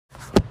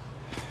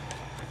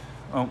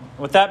Well,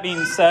 with that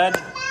being said,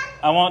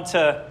 I want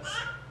to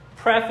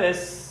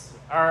preface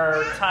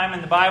our time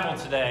in the Bible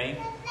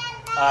today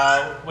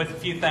with a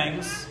few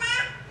things.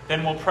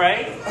 Then we'll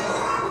pray.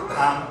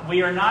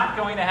 We are not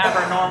going to have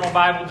our normal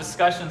Bible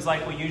discussions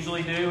like we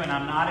usually do, and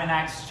I'm not in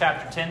Acts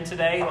chapter 10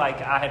 today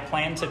like I had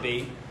planned to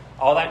be.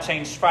 All that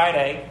changed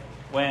Friday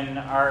when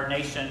our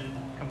nation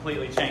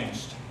completely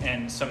changed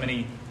in so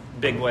many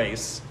big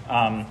ways.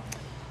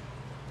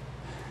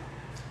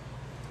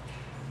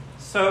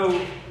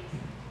 So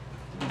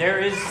there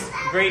is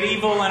great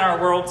evil in our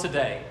world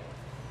today.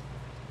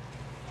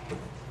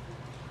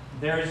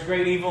 There is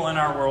great evil in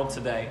our world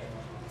today.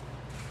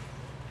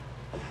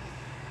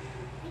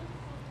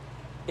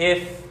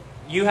 If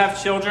you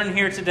have children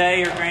here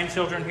today or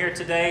grandchildren here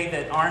today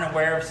that aren't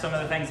aware of some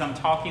of the things I'm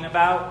talking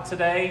about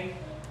today,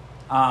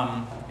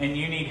 and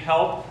you need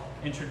help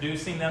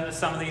introducing them to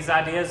some of these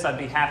ideas, I'd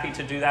be happy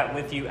to do that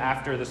with you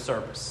after the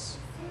service.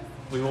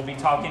 We will be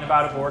talking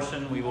about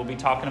abortion. We will be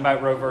talking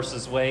about Roe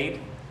versus Wade.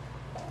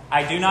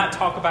 I do not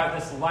talk about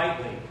this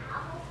lightly.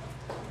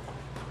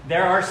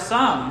 There are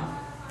some,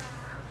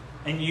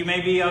 and you may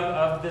be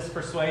of this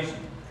persuasion,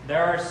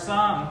 there are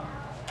some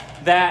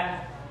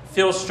that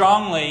feel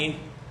strongly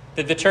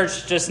that the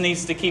church just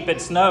needs to keep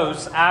its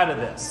nose out of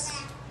this.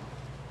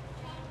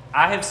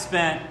 I have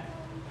spent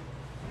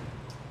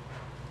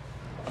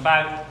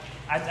about,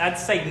 I'd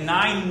say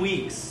 9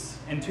 weeks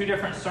in 2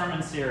 different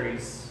sermon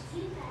series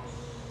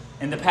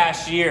in the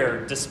past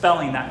year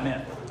dispelling that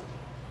myth.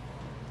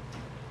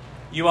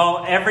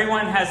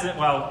 Everyone has,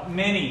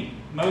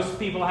 most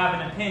people have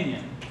an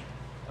opinion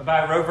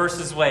about Roe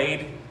versus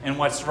Wade and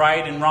what's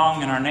right and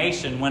wrong in our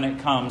nation when it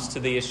comes to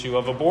the issue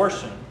of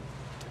abortion.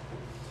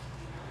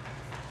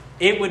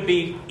 It would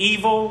be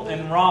evil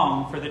and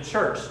wrong for the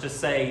church to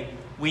say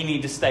we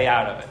need to stay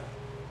out of it.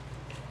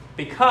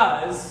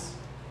 Because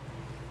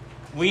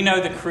we know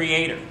the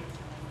Creator.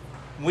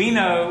 We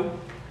know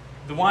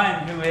the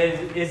one who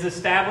is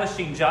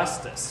establishing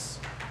justice.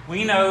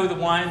 We know the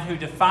one who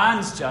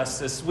defines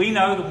justice. We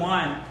know the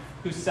one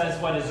who says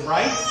what is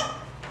right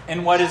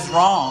and what is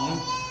wrong.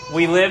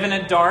 We live in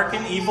a dark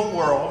and evil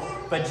world,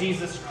 but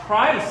Jesus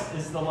Christ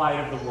is the light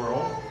of the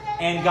world.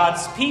 And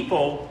God's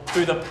people,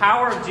 through the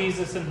power of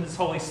Jesus and His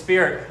Holy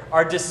Spirit,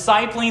 are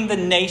discipling the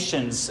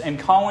nations and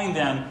calling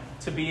them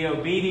to be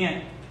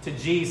obedient to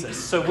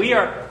Jesus. So we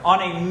are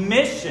on a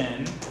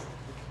mission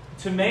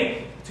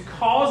to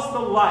cause the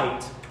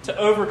light to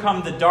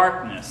overcome the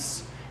darkness.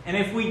 And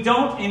if we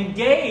don't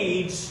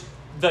engage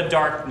the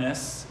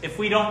darkness, if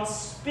we don't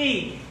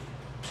speak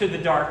to the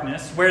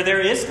darkness, where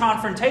there is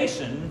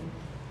confrontation,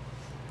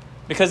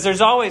 because there's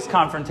always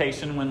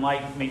confrontation when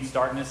light meets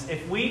darkness,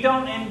 if we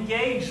don't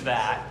engage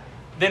that,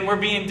 then we're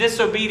being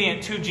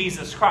disobedient to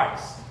Jesus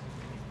Christ.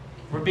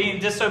 We're being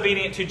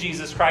disobedient to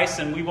Jesus Christ,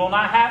 and we will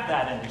not have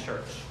that in the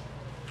church.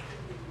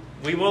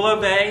 We will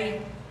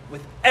obey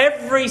with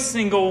every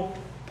single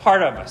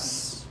part of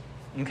us.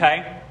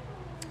 Okay?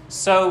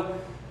 So,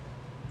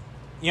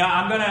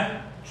 I'm going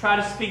to try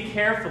to speak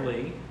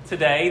carefully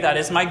today. That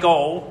is my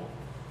goal.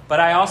 But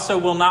I also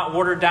will not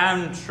water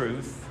down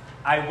truth.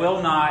 I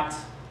will not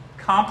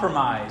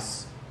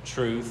compromise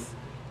truth.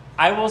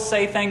 I will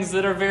say things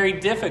that are very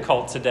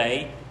difficult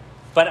today.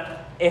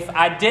 But if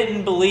I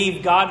didn't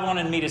believe God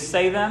wanted me to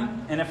say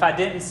them, and if I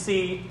didn't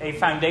see a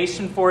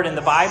foundation for it in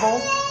the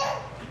Bible,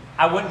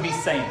 I wouldn't be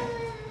saying it.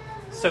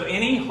 So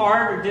any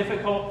hard or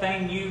difficult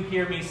thing you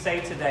hear me say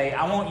today,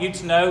 I want you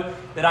to know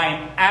that I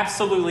am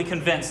absolutely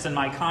convinced in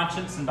my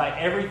conscience and by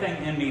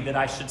everything in me that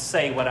I should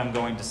say what I'm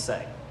going to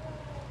say.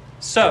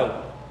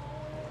 So,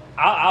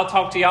 I'll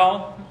talk to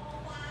y'all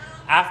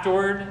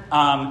afterward.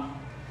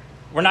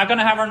 We're not going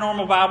to have our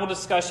normal Bible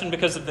discussion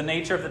because of the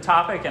nature of the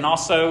topic. And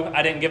also,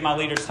 I didn't give my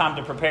leaders time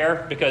to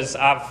prepare because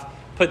I've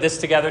put this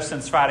together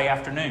since Friday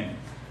afternoon.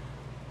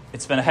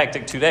 It's been a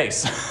hectic 2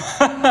 days.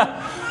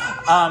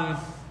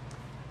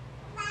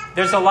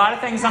 There's a lot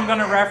of things I'm going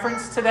to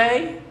reference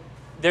today.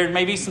 There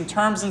may be some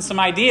terms and some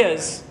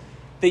ideas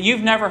that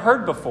you've never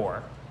heard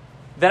before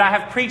that I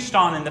have preached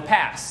on in the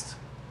past.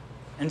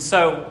 And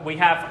so we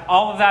have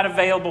all of that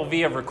available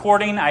via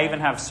recording. I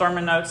even have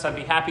sermon notes I'd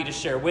be happy to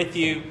share with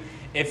you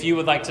if you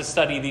would like to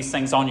study these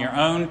things on your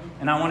own.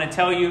 And I want to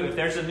tell you, if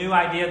there's a new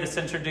idea that's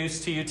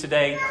introduced to you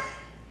today,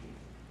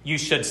 you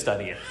should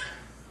study it.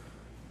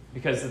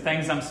 Because the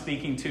things I'm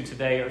speaking to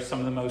today are some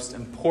of the most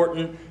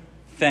important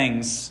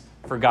things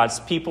for God's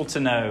people to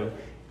know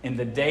in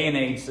the day and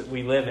age that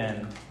we live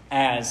in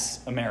as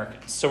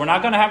Americans. So we're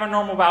not going to have a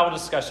normal Bible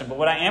discussion, but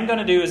what I am going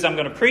to do is I'm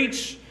going to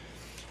preach,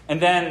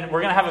 and then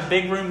we're going to have a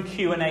big room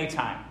Q&A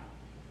time.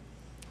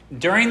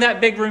 During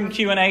that big room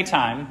Q&A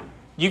time,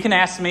 you can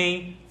ask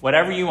me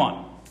whatever you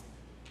want.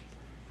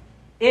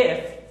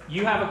 If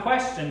you have a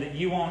question that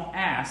you want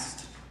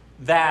asked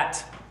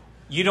that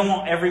you don't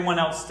want everyone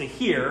else to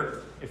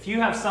hear, if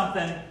you have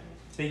something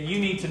that you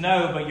need to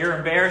know, but you're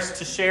embarrassed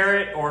to share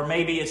it, or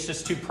maybe it's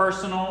just too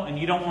personal and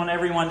you don't want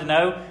everyone to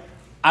know,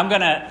 I'm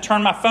going to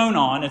turn my phone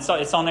on. It's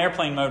on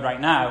airplane mode right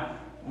now,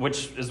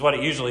 which is what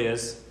it usually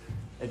is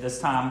at this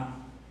time.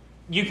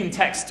 You can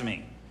text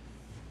me.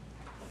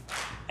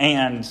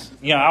 And,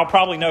 I'll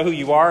probably know who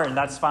you are, and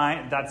that's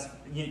fine. That's,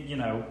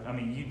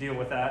 you deal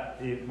with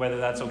that, whether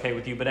that's okay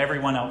with you, but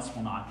everyone else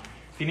will not.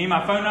 If you need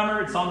my phone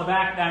number, it's on the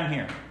back down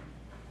here.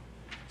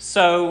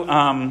 So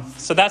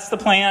that's the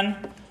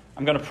plan.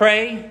 I'm going to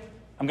pray.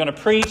 I'm going to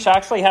preach. I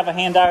actually have a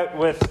handout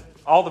with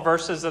all the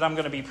verses that I'm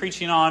going to be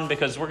preaching on,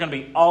 because we're going to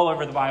be all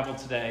over the Bible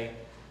today.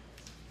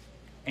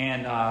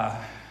 And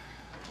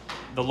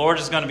the Lord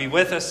is going to be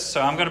with us,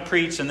 so I'm going to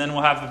preach, and then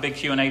we'll have the big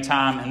Q&A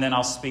time, and then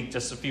I'll speak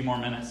just a few more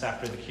minutes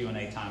after the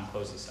Q&A time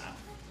closes out.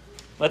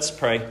 Let's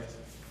pray.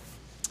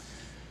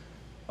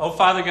 Oh,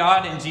 Father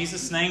God, in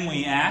Jesus' name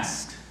we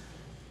ask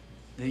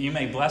that you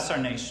may bless our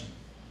nation.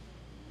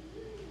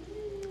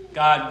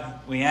 God,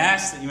 we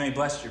ask that you may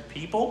bless your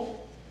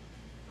people.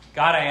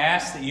 God, I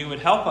ask that you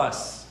would help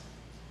us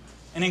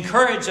and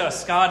encourage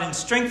us, God, and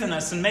strengthen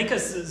us and make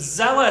us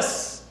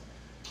zealous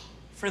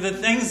for the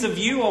things of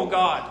you, oh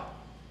God.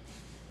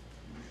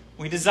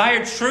 We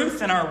desire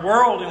truth in our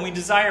world, and we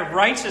desire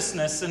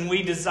righteousness, and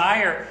we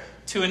desire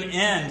to an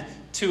end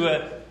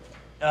to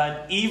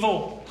an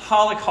evil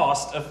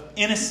holocaust of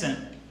innocent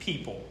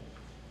people.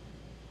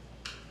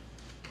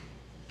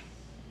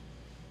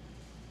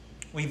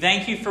 We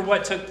thank you for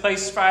what took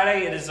place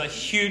Friday. It is a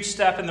huge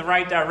step in the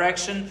right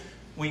direction.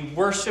 We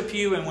worship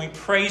you and we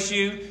praise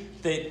you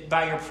that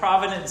by your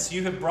providence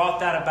you have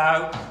brought that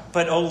about.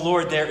 But, oh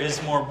Lord, there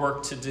is more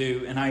work to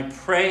do. And I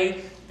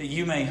pray that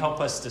you may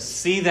help us to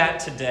see that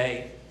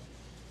today.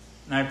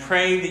 And I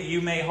pray that you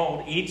may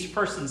hold each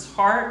person's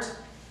heart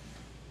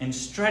and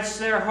stretch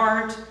their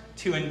heart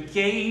to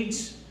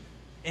engage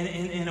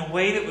in a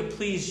way that would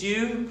please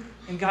you.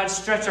 And God,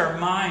 stretch our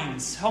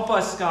minds. Help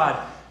us,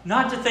 God,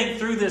 not to think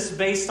through this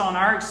based on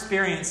our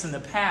experience in the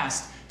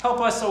past. Help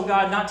us, oh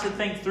God, not to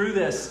think through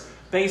this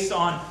based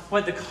on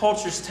what the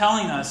culture's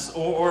telling us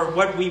or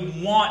what we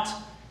want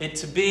it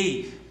to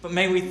be. But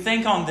may we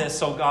think on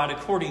this, oh God,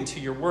 according to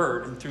your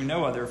word and through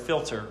no other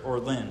filter or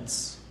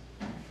lens.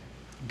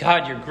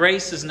 God, your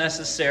grace is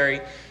necessary.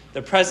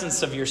 The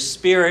presence of your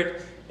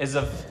Spirit is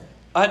of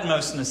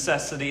utmost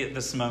necessity at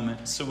this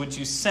moment. So would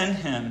you send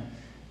him,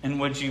 and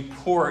would you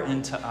pour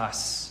into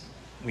us,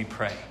 we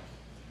pray.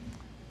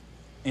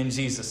 In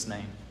Jesus'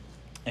 name,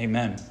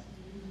 amen.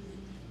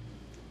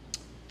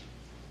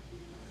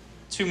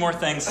 Two more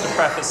things to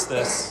preface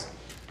this.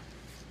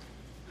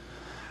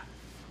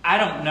 I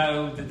don't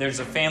know that there's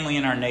a family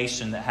in our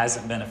nation that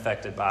hasn't been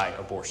affected by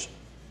abortion.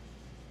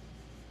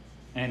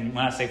 And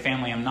when I say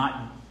family,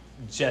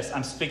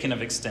 I'm speaking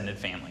of extended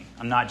family.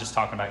 I'm not just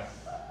talking about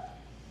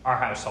our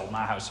household,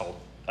 my household,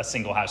 a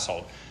single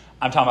household.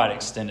 I'm talking about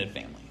extended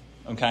family,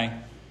 okay?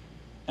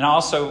 And I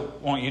also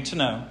want you to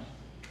know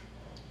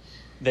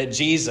that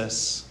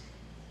Jesus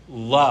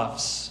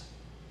loves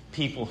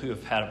people who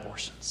have had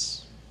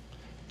abortions.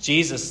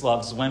 Jesus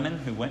loves women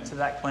who went to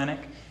that clinic.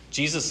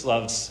 Jesus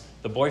loves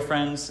the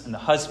boyfriends and the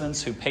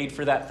husbands who paid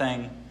for that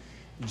thing.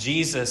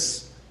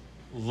 Jesus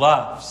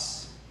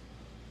loves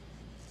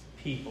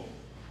people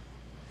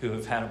who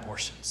have had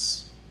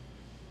abortions.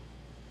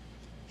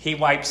 He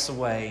wipes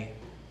away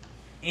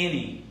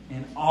any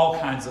and all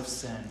kinds of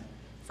sin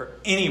for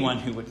anyone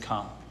who would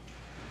come.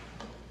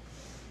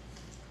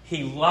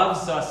 He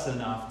loves us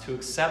enough to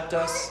accept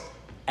us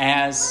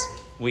as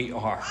we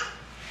are.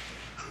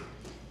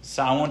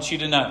 So I want you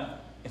to know,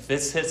 if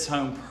this hits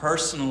home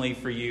personally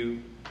for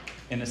you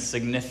in a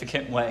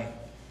significant way,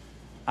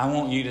 I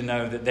want you to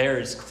know that there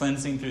is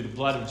cleansing through the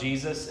blood of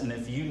Jesus. And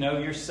if you know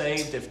you're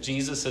saved, if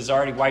Jesus has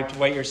already wiped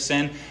away your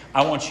sin,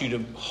 I want you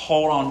to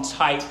hold on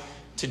tight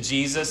to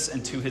Jesus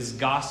and to his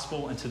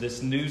gospel and to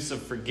this news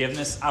of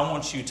forgiveness. I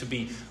want you to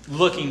be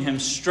looking him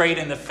straight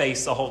in the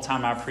face the whole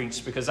time I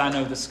preach, because I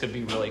know this could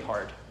be really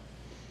hard.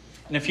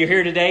 And if you're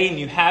here today and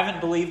you haven't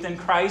believed in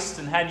Christ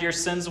and had your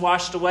sins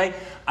washed away,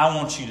 I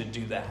want you to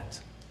do that.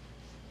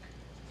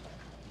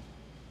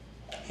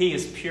 He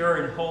is pure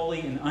and holy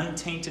and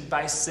untainted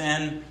by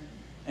sin,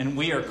 and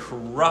we are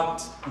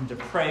corrupt and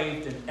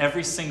depraved in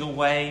every single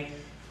way.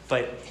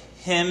 But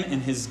him in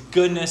his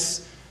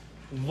goodness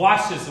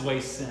washes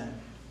away sin.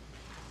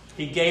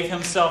 He gave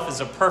himself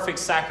as a perfect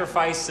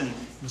sacrifice, and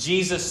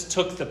Jesus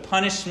took the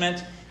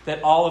punishment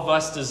that all of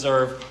us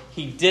deserve.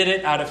 He did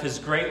it out of his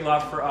great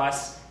love for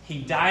us. He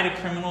died a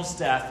criminal's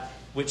death,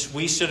 which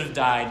we should have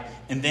died,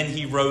 and then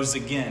he rose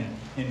again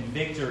in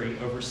victory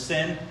over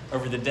sin,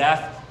 over the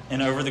death,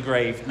 and over the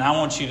grave. And I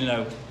want you to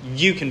know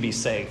you can be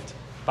saved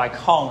by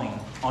calling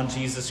on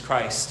Jesus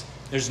Christ.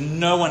 There's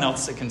no one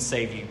else that can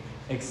save you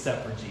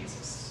except for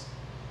Jesus.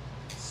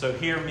 So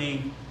hear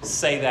me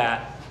say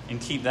that and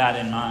keep that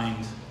in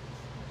mind.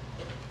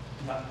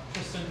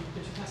 Kristen,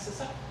 could you pass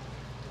this up?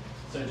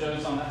 So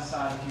Joe's on that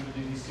side. If you would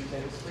do these two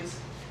tables, please.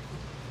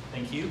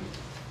 Thank you.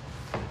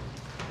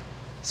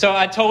 So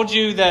I told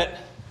you that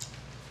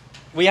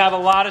we have a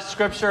lot of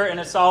scripture and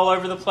it's all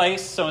over the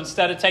place. So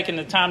instead of taking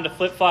the time to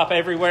flip-flop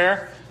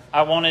everywhere,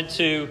 I wanted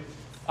to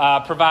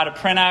provide a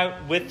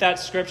printout with that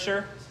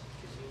scripture.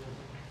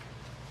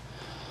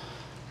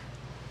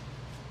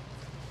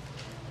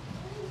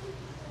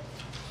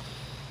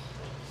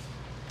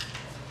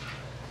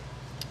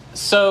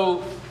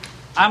 So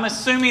I'm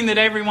assuming that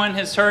everyone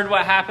has heard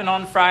what happened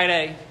on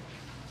Friday.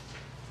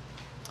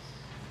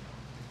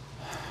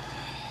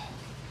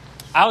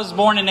 I was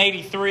born in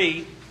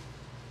 1983.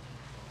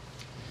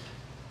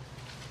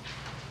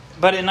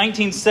 But in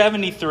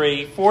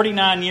 1973,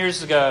 49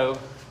 years ago,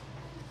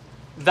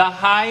 the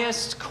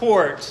highest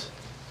court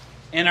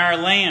in our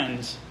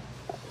land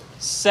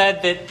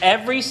said that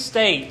every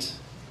state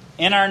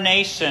in our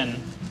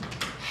nation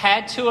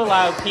had to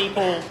allow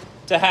people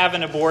to have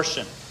an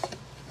abortion.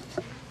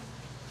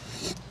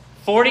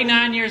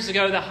 49 years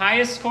ago, the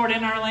highest court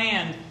in our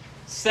land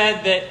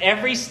said that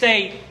every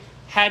state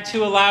had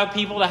to allow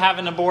people to have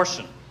an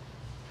abortion.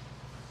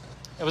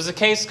 It was a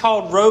case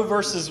called Roe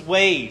versus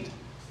Wade.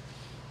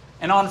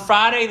 And on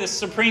Friday, the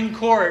Supreme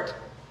Court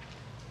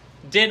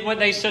did what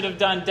they should have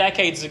done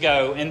decades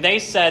ago, and they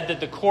said that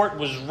the court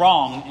was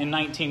wrong in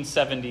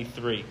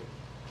 1973.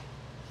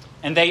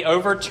 And they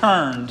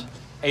overturned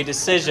a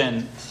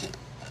decision.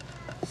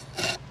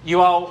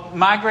 You all,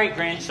 my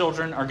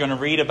great-grandchildren are going to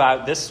read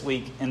about this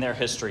week in their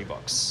history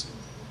books.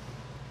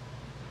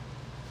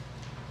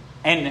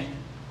 And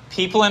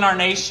people in our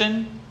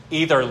nation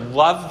either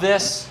love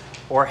this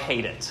or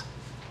hate it.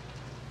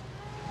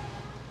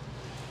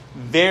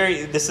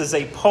 This is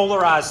a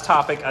polarized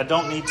topic. I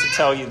don't need to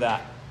tell you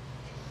that.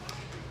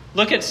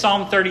 Look at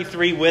Psalm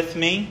 33 with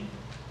me.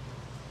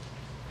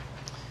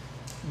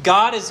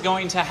 God is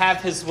going to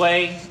have His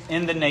way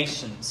in the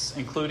nations,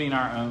 including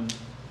our own.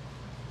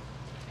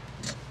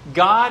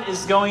 God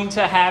is going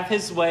to have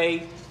His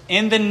way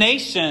in the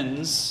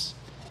nations,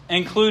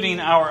 including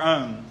our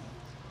own.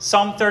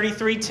 Psalm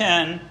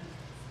 33:10,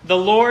 the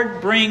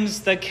Lord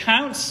brings the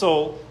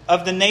counsel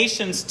of the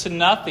nations to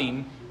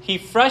nothing. He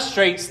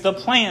frustrates the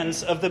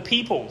plans of the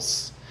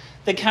peoples.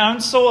 The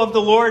counsel of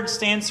the Lord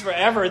stands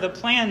forever, the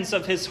plans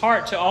of His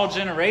heart to all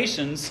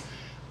generations.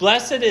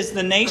 Blessed is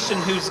the nation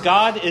whose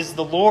God is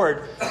the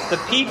Lord, the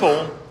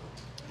people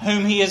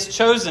whom He has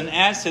chosen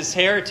as His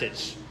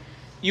heritage.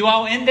 You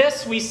all, in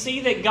this, we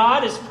see that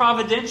God is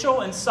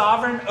providential and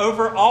sovereign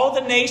over all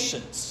the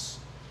nations.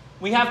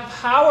 We have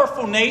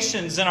powerful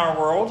nations in our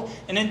world,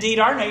 and indeed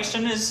our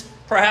nation is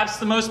perhaps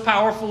the most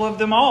powerful of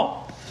them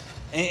all.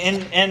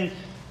 And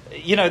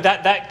you know,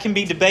 that can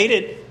be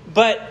debated,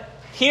 but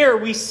here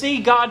we see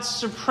God's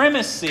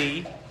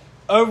supremacy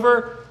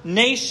over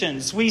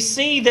nations. We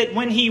see that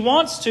when He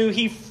wants to,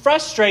 He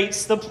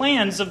frustrates the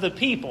plans of the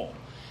people.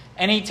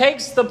 And He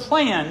takes the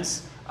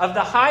plans of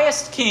the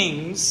highest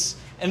kings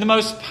and the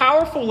most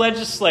powerful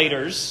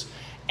legislators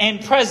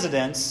and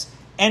presidents,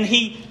 and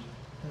He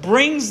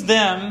brings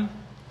them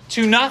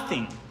to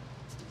nothing.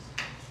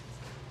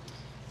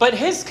 But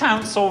His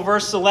counsel,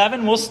 verse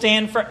 11, will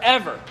stand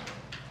forever.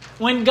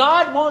 When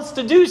God wants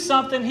to do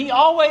something, He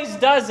always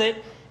does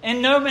it,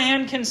 and no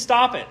man can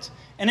stop it.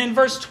 And in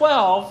verse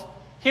 12,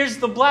 here's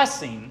the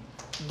blessing.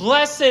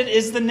 Blessed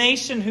is the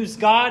nation whose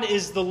God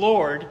is the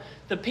Lord,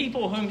 the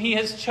people whom He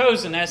has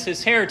chosen as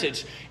His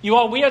heritage. You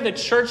all, we are the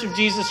church of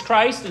Jesus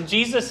Christ, and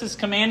Jesus has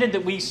commanded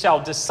that we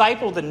shall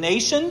disciple the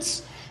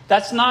nations.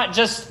 That's not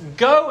just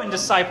go and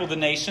disciple the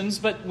nations,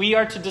 but we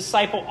are to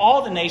disciple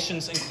all the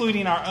nations,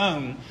 including our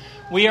own.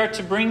 We are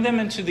to bring them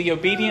into the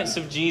obedience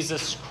of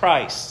Jesus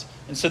Christ.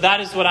 And so that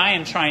is what I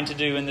am trying to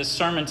do in this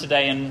sermon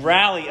today, and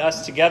rally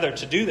us together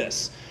to do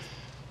this.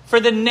 For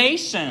the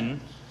nation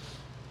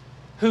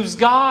whose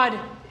God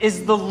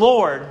is the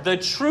Lord, the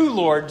true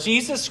Lord,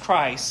 Jesus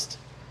Christ,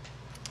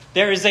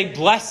 there is a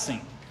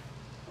blessing.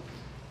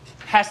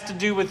 It has to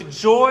do with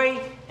joy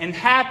and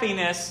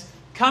happiness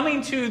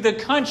coming to the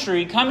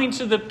country, coming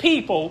to the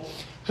people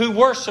who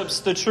worships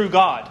the true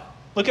God.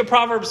 Look at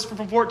Proverbs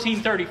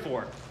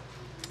 14:34.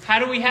 How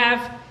do we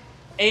have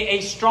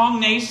a strong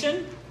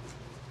nation?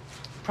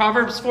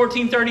 Proverbs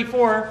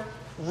 14:34,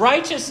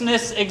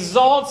 righteousness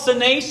exalts a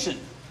nation.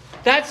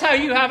 That's how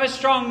you have a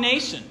strong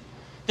nation.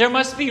 There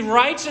must be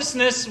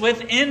righteousness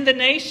within the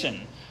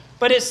nation.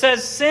 But it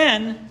says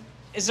sin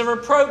is a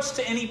reproach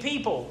to any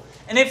people.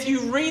 And if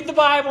you read the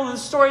Bible and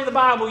the story of the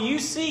Bible, you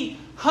see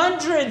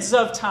hundreds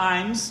of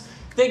times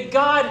that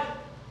God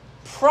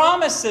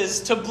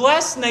promises to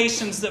bless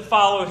nations that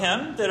follow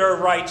Him, that are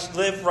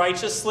live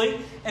righteously,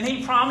 and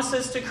He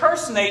promises to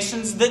curse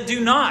nations that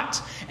do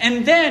not.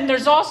 And then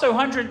there's also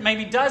hundreds,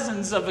 maybe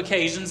dozens of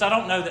occasions. I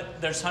don't know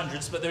that there's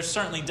hundreds, but there's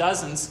certainly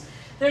dozens.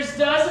 There's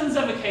dozens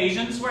of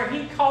occasions where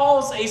He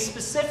calls a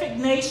specific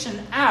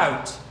nation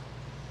out,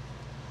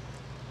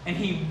 and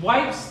He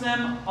wipes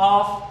them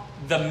off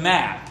the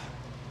map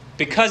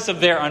because of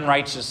their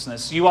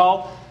unrighteousness. You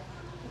all,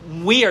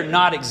 we are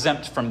not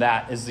exempt from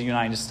that as the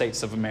United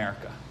States of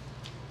America.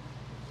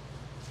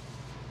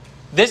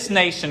 This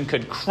nation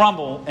could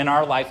crumble in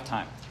our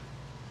lifetime.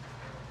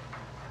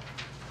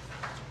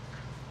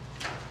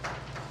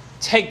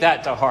 Take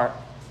that to heart.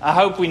 I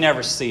hope we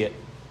never see it.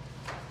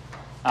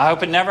 I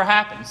hope it never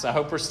happens. I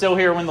hope we're still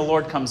here when the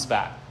Lord comes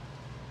back.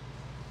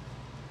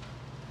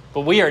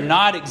 But we are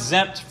not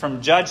exempt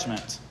from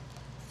judgment.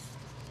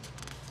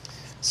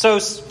 So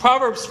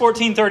Proverbs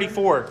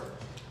 14:34.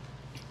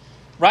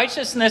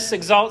 Righteousness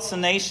exalts a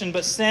nation,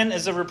 but sin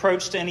is a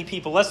reproach to any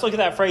people. Let's look at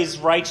that phrase,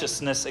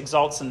 righteousness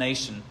exalts a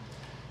nation.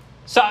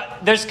 So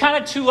there's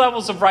kind of two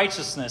levels of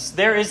righteousness.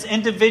 There is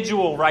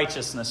individual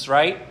righteousness,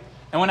 right?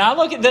 And when I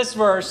look at this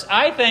verse,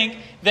 I think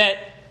that,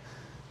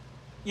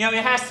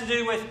 it has to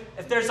do with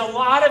if there's a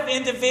lot of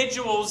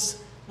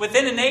individuals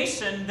within a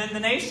nation, then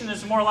the nation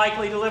is more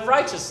likely to live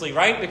righteously,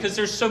 right? Because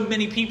there's so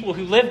many people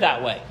who live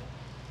that way.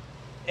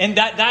 And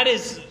that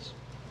is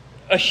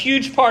a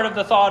huge part of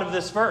the thought of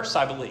this verse,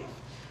 I believe.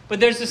 But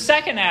there's a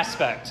second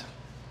aspect.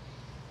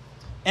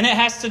 And it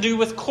has to do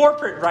with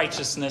corporate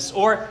righteousness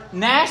or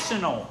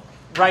national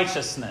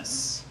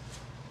righteousness.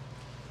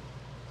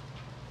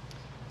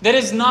 That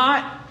is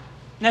not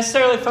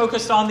necessarily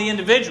focused on the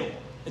individual.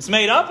 It's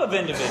made up of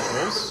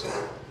individuals.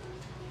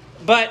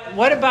 But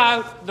what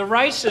about the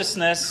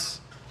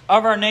righteousness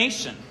of our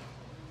nation?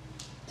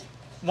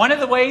 One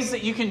of the ways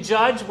that you can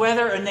judge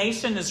whether a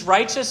nation is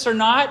righteous or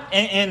not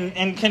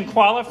and can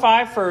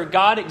qualify for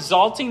God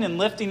exalting and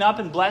lifting up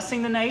and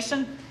blessing the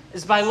nation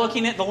is by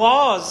looking at the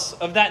laws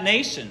of that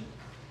nation.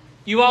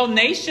 You all,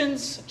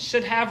 nations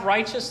should have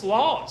righteous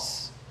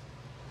laws.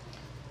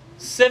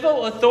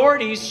 Civil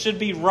authorities should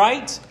be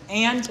right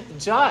and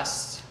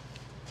just.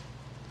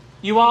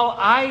 You all,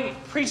 I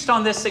preached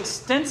on this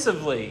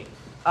extensively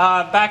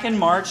back in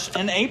March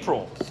and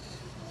April.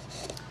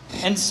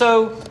 And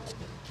so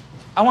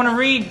I want to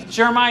read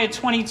Jeremiah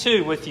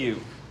 22 with you.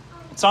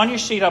 It's on your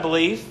sheet, I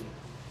believe.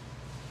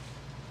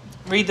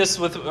 Read this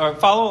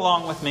follow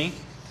along with me.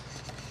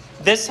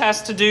 This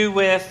has to do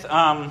with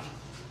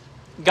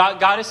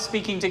God is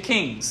speaking to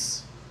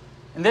kings.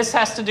 And this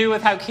has to do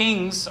with how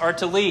kings are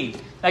to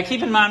lead. Now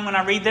keep in mind when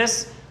I read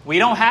this, we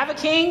don't have a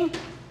king,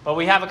 but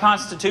we have a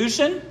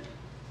constitution.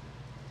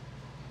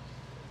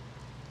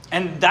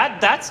 And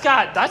that's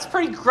a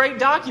pretty great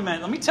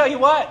document. Let me tell you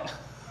what.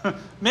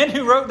 Men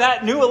who wrote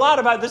that knew a lot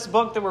about this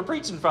book that we're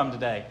preaching from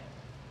today.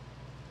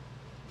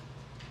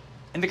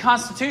 And the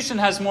Constitution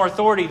has more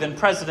authority than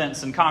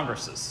presidents and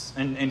congresses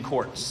and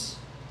courts.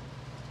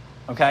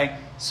 Okay?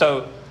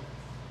 So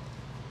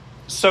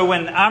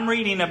when I'm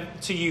reading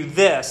to you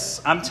this,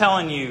 I'm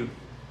telling you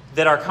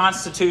that our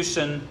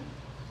Constitution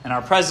and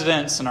our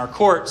presidents and our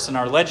courts and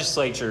our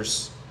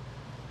legislatures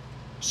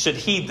should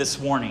heed this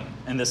warning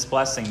and this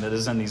blessing that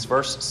is in these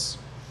verses.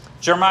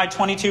 Jeremiah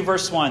 22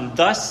 verse 1,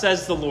 thus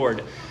says the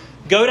Lord,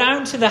 go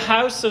down to the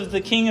house of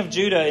the king of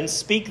Judah and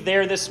speak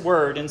there this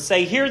word and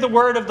say, hear the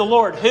word of the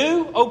Lord.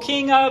 Who? O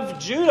king of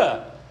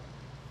Judah.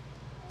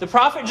 The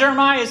prophet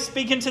Jeremiah is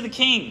speaking to the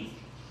king.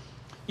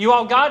 You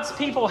all, God's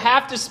people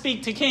have to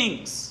speak to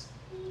kings.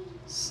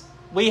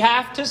 We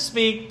have to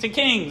speak to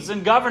kings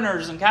and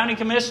governors and county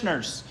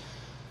commissioners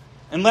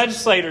and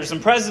legislators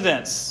and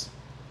presidents.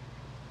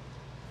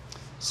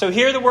 So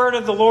hear the word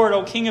of the Lord,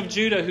 O King of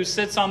Judah, who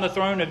sits on the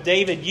throne of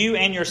David, you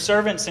and your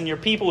servants and your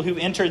people who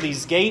enter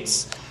these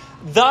gates.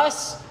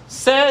 Thus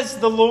says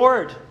the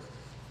Lord,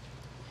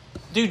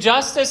 do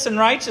justice and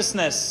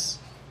righteousness.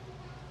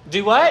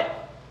 Do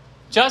what?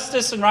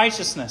 Justice and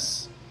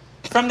righteousness.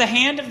 From the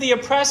hand of the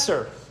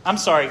oppressor.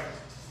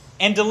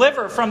 And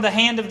deliver from the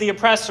hand of the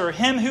oppressor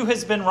him who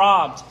has been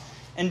robbed.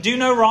 And do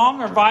no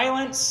wrong or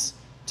violence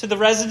to the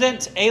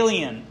resident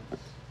alien,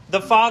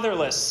 the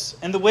fatherless,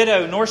 and the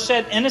widow, nor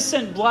shed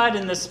innocent blood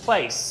in this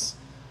place.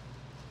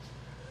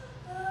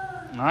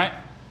 All right?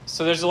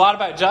 So there's a lot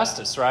about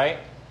justice, right?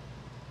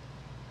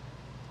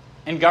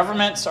 And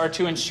governments are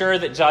to ensure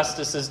that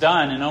justice is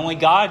done, and only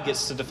God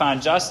gets to define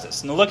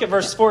justice. And look at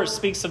verse 4, it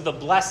speaks of the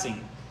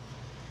blessing.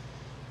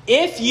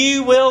 If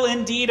you will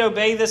indeed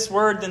obey this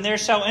word, then there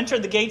shall enter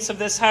the gates of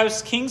this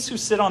house kings who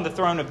sit on the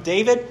throne of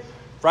David,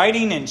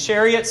 riding in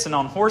chariots and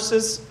on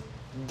horses,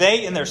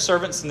 they and their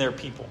servants and their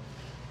people.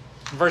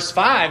 Verse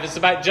 5 is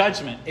about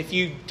judgment. If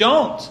you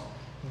don't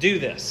do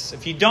this,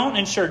 if you don't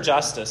ensure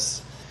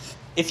justice,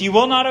 if you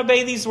will not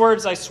obey these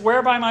words, I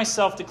swear by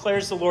myself,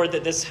 declares the Lord,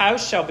 that this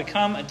house shall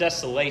become a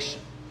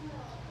desolation.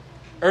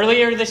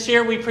 Earlier this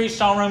year, we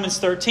preached on Romans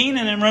 13,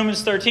 and in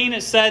Romans 13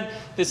 it said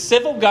the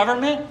civil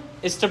government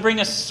is to bring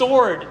a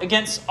sword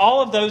against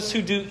all of those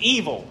who do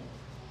evil,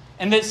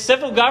 and that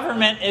civil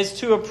government is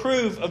to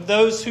approve of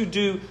those who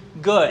do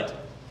good.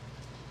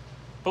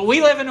 But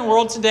we live in a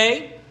world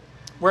today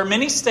where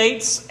many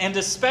states, and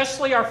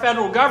especially our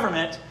federal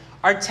government,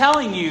 are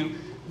telling you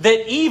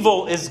that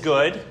evil is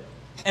good,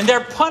 and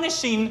they're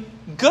punishing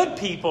good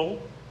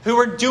people who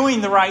are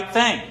doing the right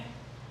thing.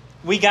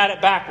 We got it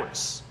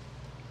backwards.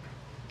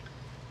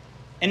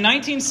 In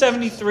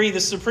 1973, the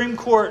Supreme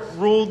Court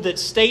ruled that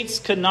states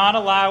could not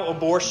allow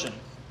abortion.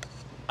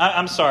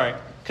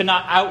 Could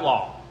not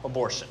outlaw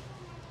abortion.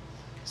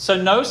 So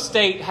no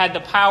state had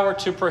the power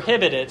to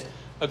prohibit it,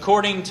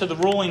 according to the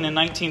ruling in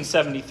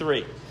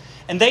 1973.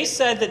 And they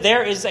said that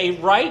there is a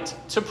right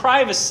to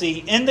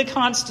privacy in the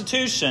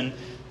Constitution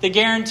that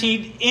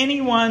guaranteed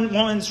any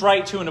woman's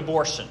right to an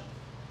abortion.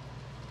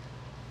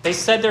 They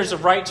said there's a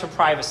right to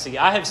privacy.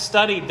 I have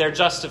studied their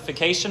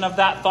justification of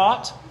that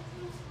thought.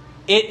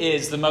 It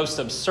is the most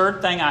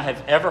absurd thing I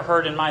have ever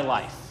heard in my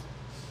life.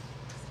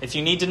 If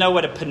you need to know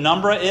what a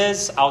penumbra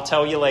is, I'll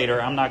tell you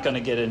later. I'm not going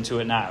to get into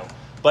it now.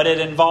 But it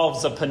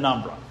involves a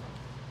penumbra.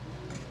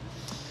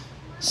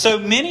 So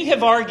many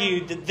have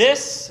argued that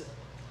this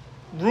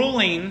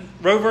ruling,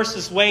 Roe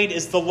versus Wade,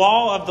 is the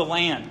law of the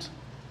land.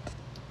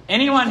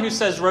 Anyone who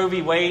says Roe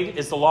v. Wade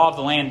is the law of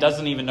the land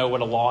doesn't even know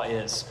what a law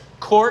is.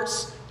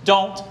 Courts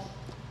don't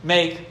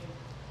make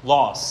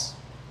laws.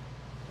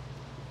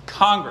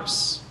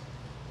 Congress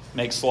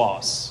makes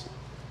laws.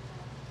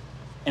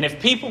 And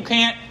if people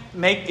can't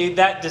make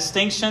that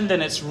distinction,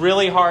 then it's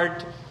really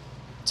hard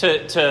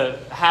to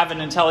have an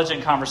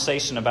intelligent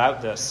conversation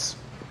about this.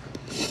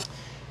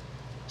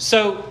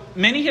 So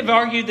many have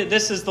argued that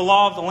this is the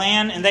law of the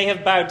land, and they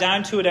have bowed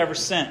down to it ever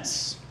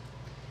since.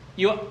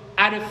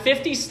 Out of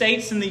 50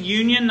 states in the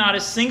Union, not a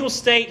single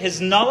state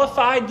has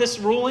nullified this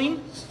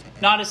ruling.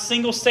 Not a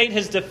single state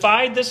has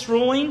defied this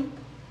ruling.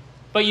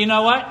 But you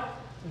know what?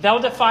 They'll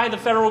defy the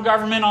federal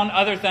government on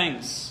other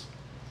things.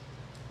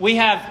 We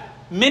have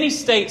many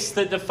states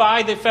that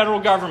defy the federal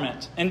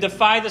government and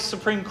defy the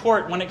Supreme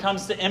Court when it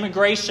comes to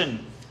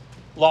immigration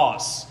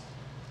laws.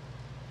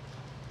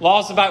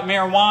 Laws about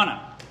marijuana.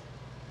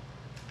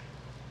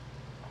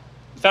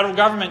 The federal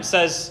government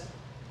says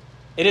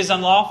it is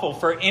unlawful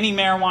for any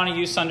marijuana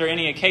use under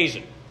any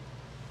occasion.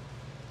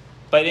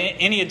 But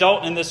any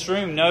adult in this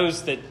room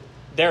knows that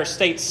there are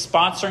states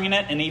sponsoring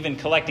it and even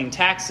collecting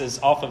taxes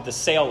off of the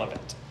sale of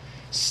it.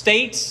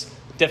 States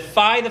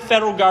defy the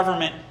federal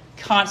government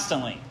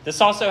constantly. This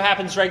also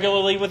happens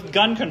regularly with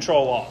gun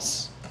control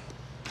laws.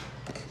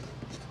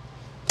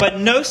 But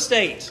no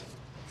state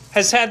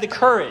has had the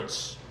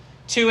courage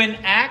to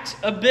enact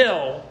a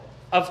bill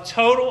of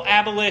total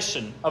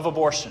abolition of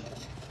abortion.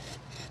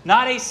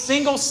 Not a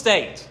single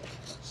state.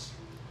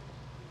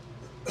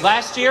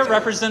 Last year,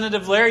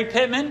 Representative Larry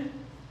Pittman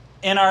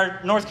in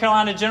our North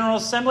Carolina General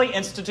Assembly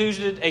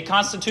instituted a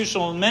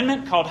constitutional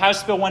amendment called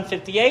House Bill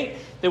 158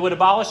 that would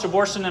abolish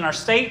abortion in our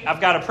state. I've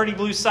got a pretty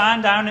blue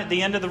sign down at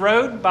the end of the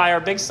road by our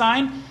big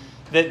sign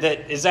that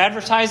is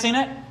advertising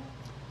it.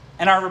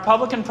 And our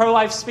Republican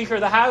pro-life Speaker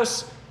of the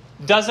House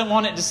doesn't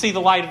want it to see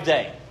the light of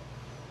day.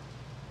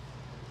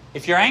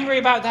 If you're angry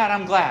about that,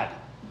 I'm glad.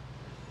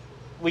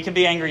 We can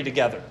be angry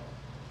together.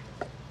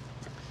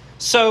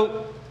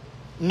 So,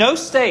 no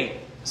state.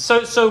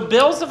 So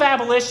bills of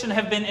abolition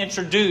have been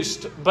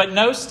introduced, but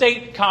no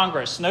state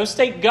Congress, no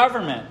state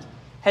government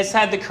has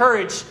had the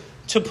courage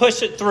to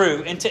push it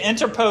through and to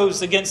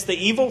interpose against the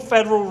evil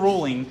federal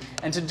ruling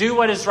and to do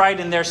what is right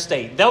in their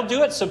state. They'll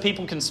do it so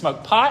people can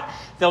smoke pot.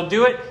 They'll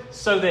do it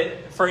so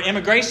that for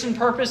immigration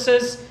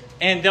purposes,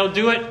 and they'll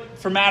do it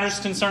for matters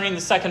concerning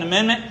the Second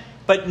Amendment.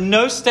 But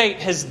no state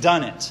has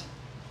done it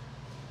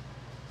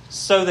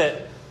so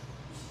that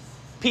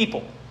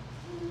people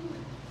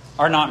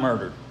are not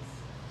murdered.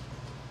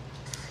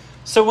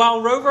 So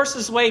while Roe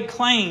versus Wade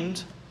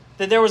claimed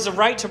that there was a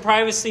right to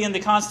privacy in the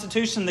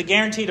Constitution that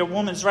guaranteed a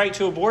woman's right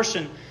to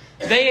abortion,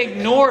 they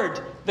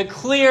ignored the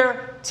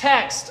clear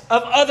text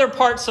of other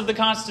parts of the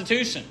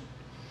Constitution.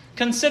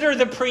 Consider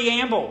the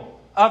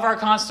preamble of our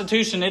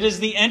Constitution. It is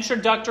the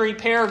introductory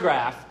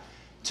paragraph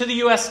to the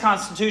U.S.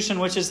 Constitution,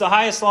 which is the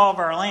highest law of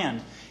our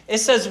land. It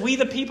says, "We,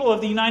 the people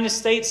of the United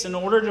States, in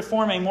order to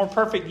form a more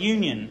perfect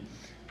union,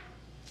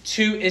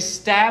 to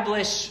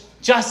establish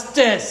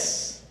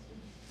justice."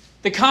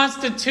 The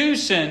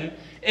Constitution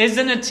is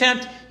an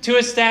attempt to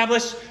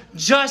establish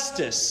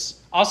justice.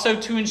 Also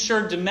to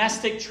ensure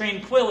domestic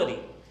tranquility.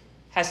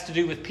 Has to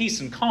do with peace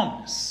and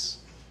calmness.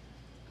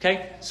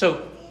 Okay?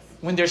 So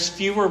when there's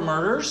fewer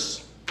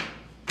murders,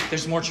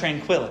 there's more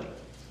tranquility.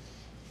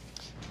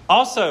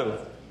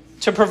 Also,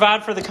 to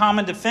provide for the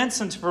common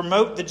defense and to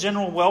promote the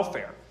general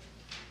welfare.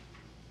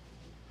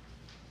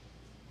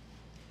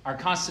 Our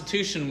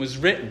Constitution was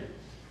written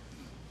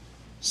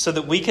so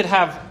that we could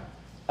have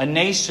a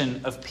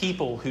nation of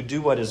people who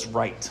do what is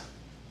right.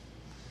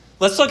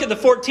 Let's look at the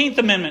 14th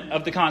Amendment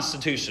of the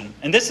Constitution.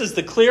 And this is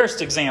the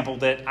clearest example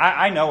that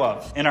I know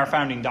of in our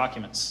founding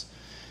documents.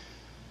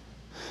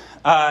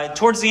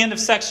 Towards the end of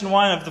Section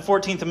 1 of the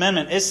 14th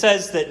Amendment, it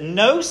says that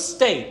no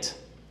state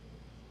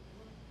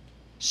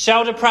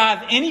shall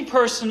deprive any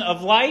person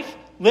of life,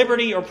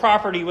 liberty, or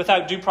property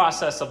without due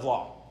process of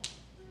law,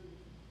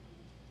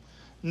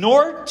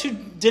 nor to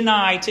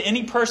deny to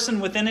any person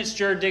within its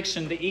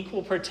jurisdiction the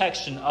equal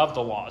protection of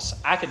the laws.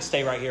 I could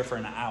stay right here for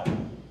an hour.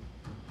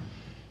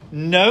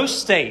 No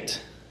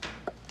state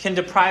can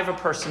deprive a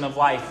person of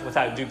life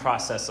without due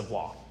process of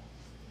law.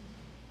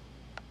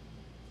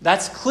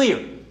 That's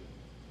clear.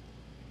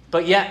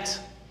 But yet,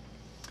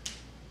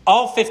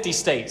 all 50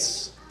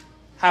 states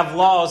have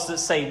laws that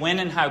say when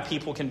and how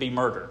people can be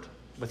murdered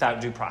without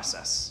due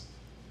process.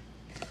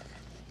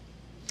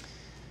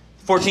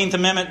 14th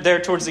Amendment, there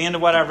towards the end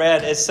of what I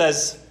read, it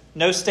says,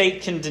 no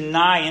state can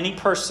deny any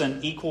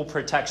person equal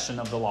protection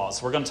of the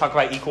laws. We're going to talk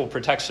about equal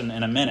protection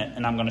in a minute,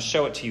 and I'm going to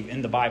show it to you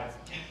in the Bible.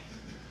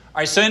 All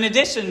right, so in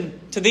addition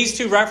to these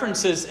two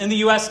references in the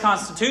U.S.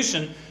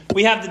 Constitution,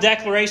 we have the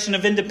Declaration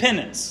of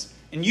Independence.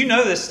 And you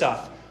know this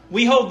stuff.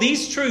 We hold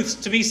these truths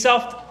to be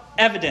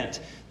self-evident,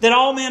 that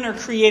all men are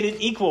created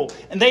equal,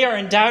 and they are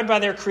endowed by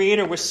their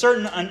Creator with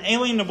certain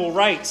unalienable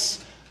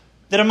rights,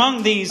 that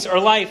among these are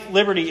life,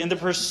 liberty, and the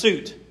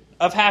pursuit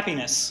of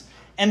happiness,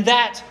 and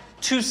that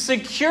to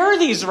secure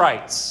these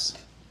rights,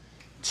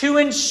 to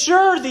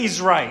ensure these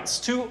rights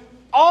to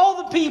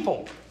all the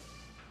people,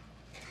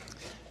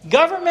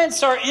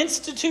 governments are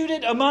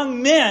instituted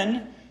among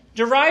men,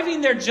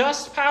 deriving their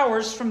just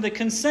powers from the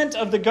consent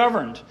of the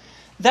governed,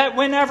 that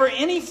whenever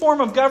any form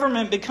of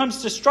government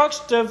becomes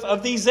destructive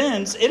of these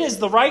ends, it is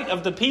the right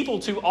of the people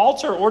to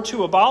alter or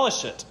to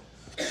abolish it.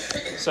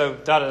 So,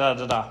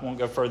 won't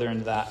go further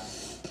into that.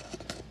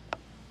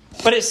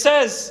 But it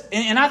says,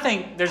 and I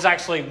think there's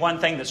actually one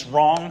thing that's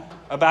wrong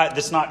about,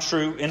 that's not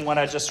true in what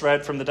I just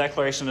read from the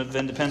Declaration of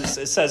Independence.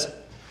 It says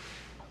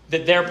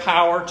that their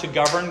power to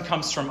govern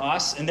comes from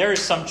us, and there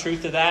is some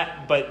truth to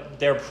that, but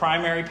their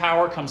primary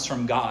power comes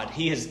from God.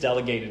 He has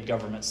delegated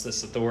governments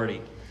this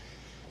authority.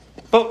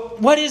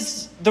 But what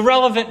is the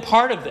relevant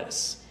part of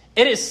this?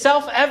 It is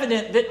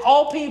self-evident that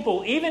all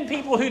people, even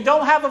people who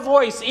don't have a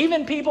voice,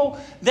 even people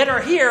that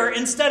are here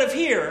instead of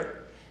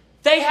here,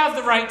 they have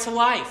the right to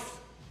life.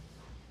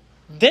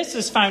 This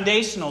is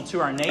foundational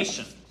to our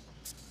nation,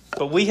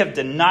 but we have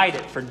denied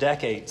it for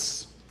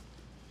decades.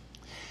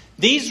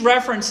 These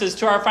references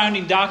to our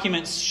founding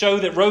documents show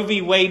that Roe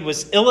v. Wade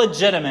was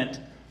illegitimate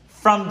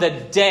from the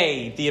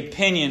day the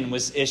opinion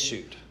was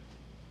issued.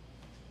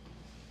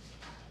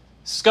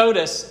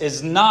 SCOTUS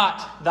is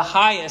not the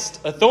highest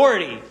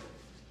authority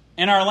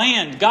in our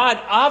land. God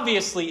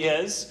obviously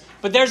is,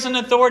 but there's an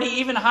authority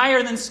even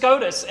higher than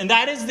SCOTUS, and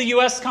that is the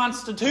U.S.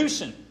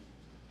 Constitution.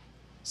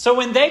 So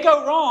when they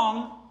go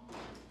wrong,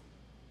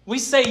 we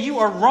say you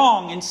are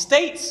wrong, and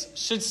states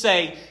should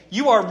say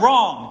you are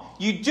wrong.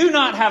 You do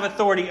not have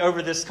authority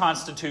over this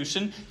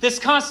Constitution. This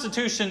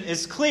Constitution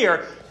is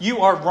clear. You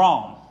are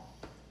wrong,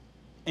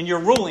 and your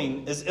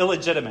ruling is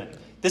illegitimate.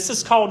 This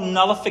is called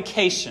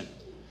nullification.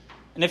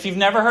 And if you've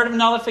never heard of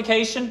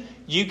nullification,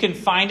 you can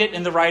find it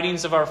in the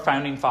writings of our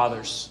founding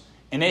fathers.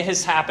 And it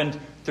has happened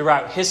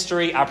throughout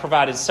history. I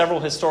provided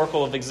several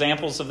historical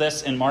examples of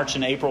this in March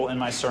and April in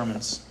my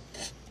sermons.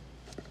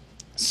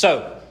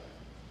 So,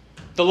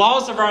 the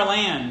laws of our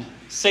land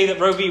say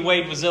that Roe v.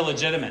 Wade was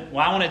illegitimate.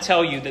 Well, I want to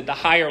tell you that the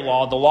higher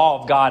law, the law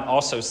of God,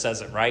 also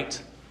says it,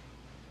 right?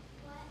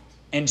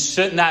 And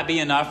shouldn't that be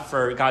enough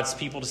for God's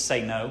people to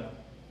say no?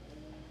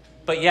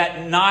 But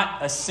yet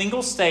not a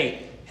single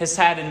state has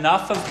had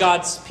enough of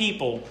God's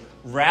people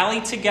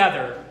rally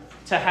together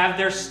to have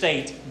their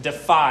state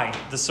defy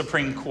the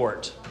Supreme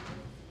Court.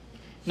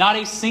 Not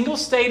a single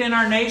state in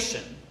our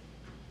nation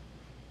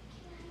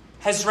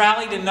has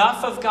rallied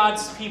enough of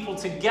God's people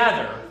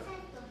together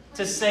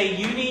to say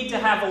you need to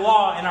have a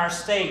law in our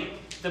state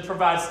that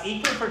provides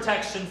equal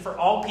protection for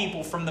all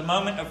people from the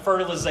moment of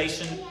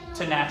fertilization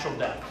to natural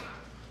death.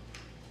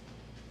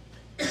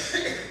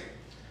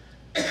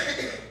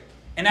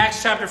 In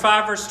Acts chapter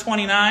 5, verse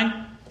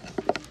 29,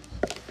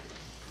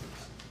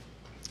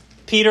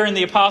 Peter and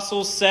the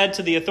apostles said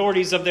to the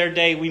authorities of their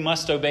day, we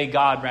must obey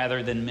God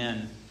rather than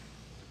men.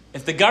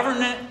 If the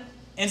government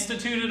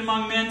instituted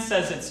among men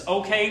says it's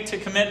okay to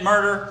commit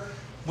murder,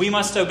 we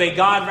must obey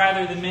God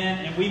rather than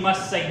men, and we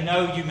must say,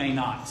 no, you may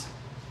not.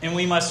 And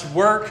we must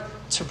work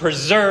to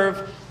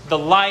preserve the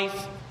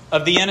life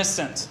of the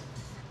innocent.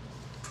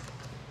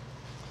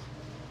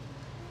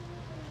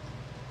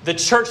 The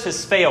church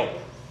has failed.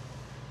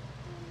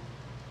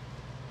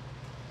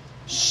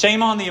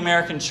 Shame on the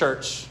American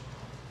church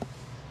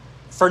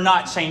for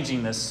not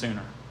changing this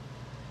sooner.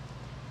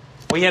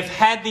 We have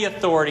had the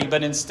authority,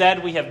 but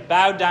instead we have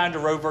bowed down to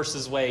Roe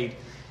versus Wade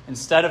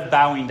instead of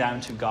bowing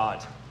down to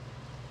God.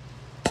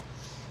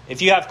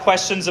 If you have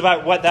questions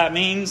about what that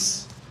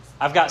means,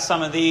 I've got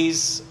some of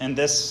these, and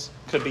this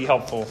could be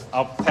helpful.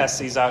 I'll pass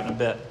these out in a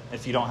bit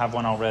if you don't have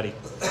one already.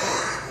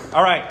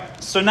 All right,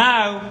 so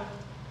now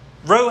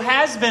Roe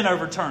has been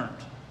overturned,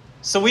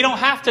 so we don't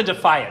have to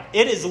defy it.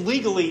 It is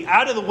legally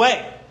out of the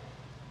way.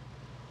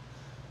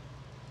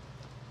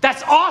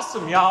 That's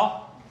awesome,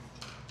 y'all.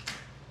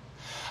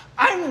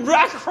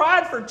 I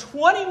cried for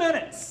 20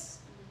 minutes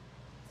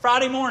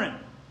Friday morning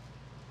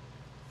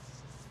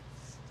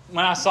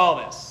when I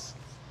saw this.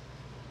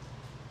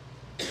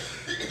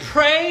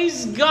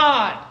 Praise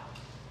God.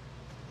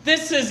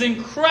 This is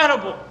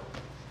incredible.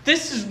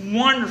 This is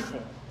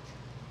wonderful.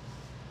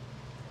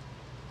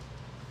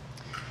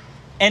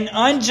 An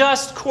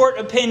unjust court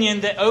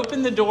opinion that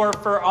opened the door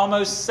for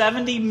almost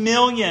 70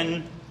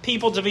 million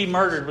people to be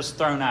murdered was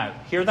thrown out.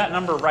 Hear that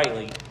number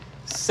rightly.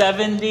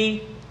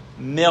 70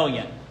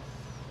 million.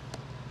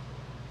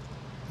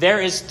 There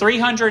is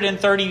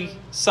 330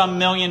 some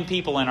million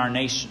people in our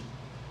nation.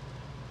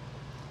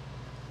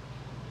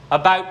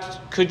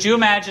 Could you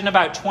imagine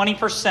about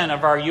 20%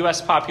 of our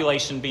U.S.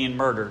 population being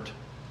murdered?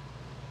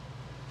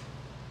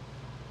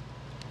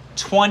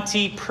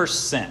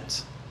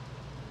 20%.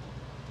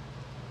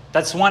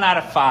 That's 1 out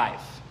of 5.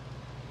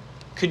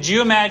 Could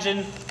you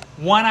imagine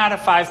 1 out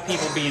of 5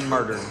 people being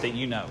murdered that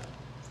you know,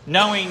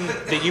 knowing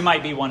that you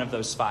might be one of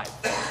those 5?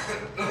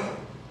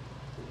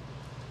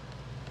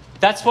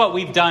 That's what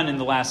we've done in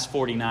the last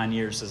 49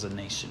 years as a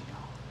nation, y'all.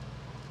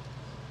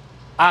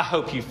 I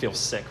hope you feel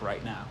sick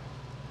right now.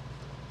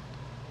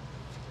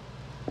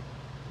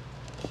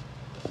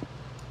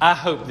 I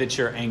hope that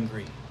you're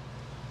angry.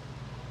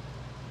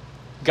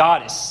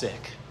 God is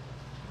sick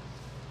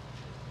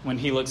when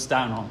he looks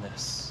down on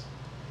this.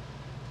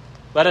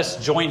 Let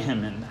us join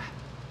him in that.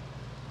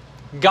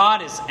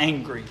 God is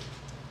angry.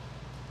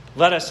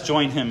 Let us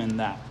join him in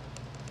that.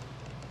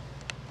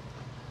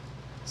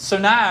 So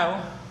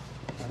now,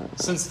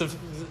 since the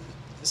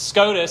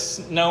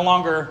SCOTUS no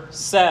longer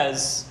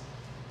says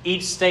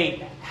each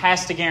state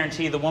has to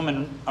guarantee the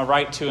woman a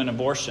right to an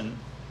abortion,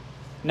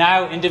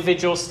 now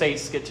individual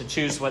states get to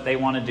choose what they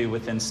want to do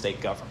within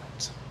state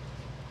government.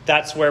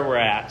 That's where we're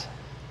at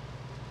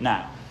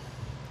now.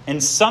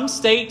 In some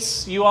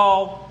states, you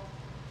all,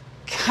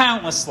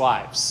 countless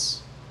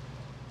lives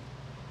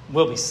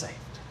will be saved.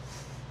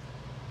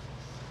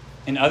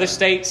 In other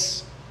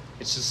states,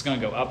 it's just going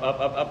to go up, up,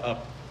 up, up,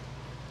 up.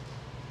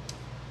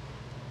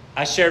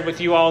 I shared with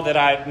you all that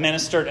I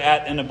ministered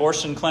at an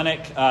abortion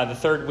clinic the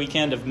third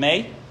weekend of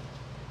May.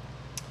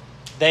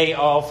 It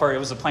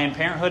was a Planned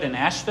Parenthood in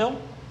Asheville.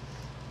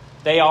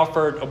 They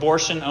offered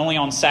abortion only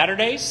on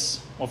Saturdays.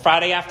 Well,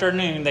 Friday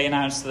afternoon, they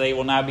announced that they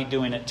will now be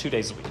doing it 2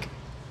 days a week,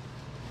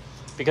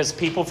 because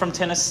people from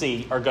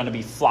Tennessee are going to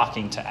be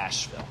flocking to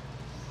Asheville.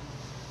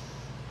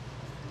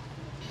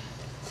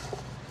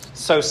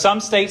 So some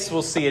states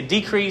will see a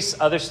decrease,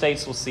 other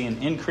states will see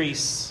an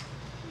increase.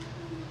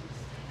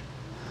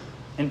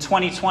 In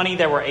 2020,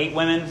 there were 8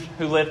 women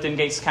who lived in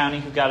Gates County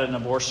who got an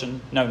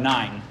abortion. No,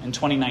 9. In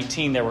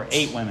 2019, there were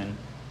 8 women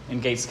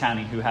in Gates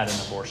County who had an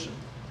abortion.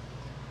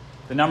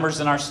 The numbers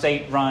in our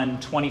state run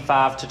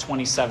 25,000 to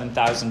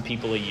 27,000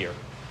 people a year.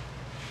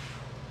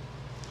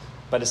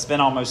 But it's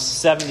been almost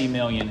 70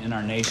 million in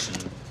our nation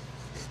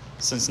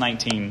since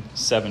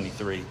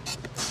 1973.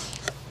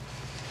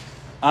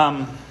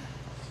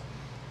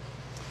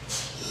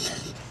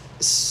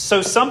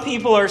 So some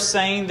people are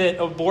saying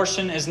that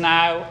abortion is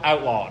now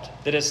outlawed,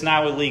 that it's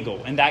now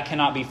illegal, and that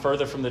cannot be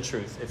further from the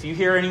truth. If you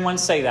hear anyone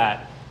say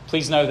that,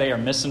 please know they are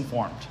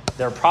misinformed.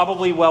 They're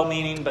probably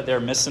well-meaning, but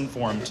they're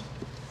misinformed.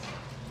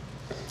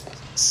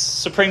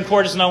 Supreme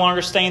Court is no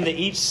longer saying that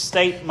each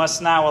state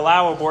must now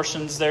allow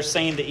abortions. They're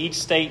saying that each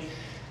state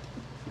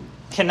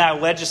can now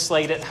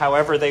legislate it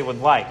however they would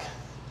like.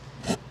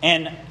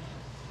 And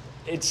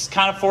it's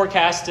kind of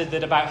forecasted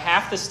that about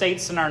half the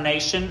states in our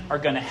nation are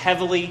going to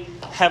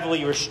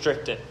heavily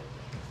restrict it.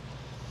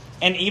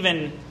 And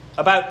even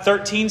about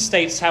 13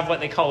 states have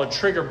what they call a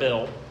trigger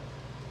bill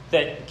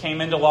that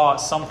came into law at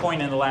some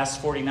point in the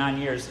last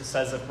 49 years. It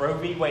says if Roe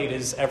v. Wade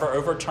is ever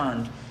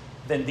overturned,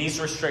 then these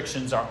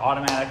restrictions are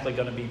automatically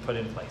going to be put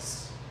in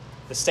place.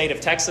 The state of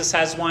Texas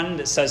has one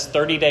that says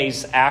 30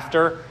 days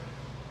after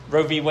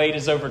Roe v. Wade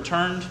is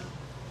overturned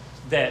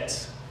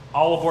that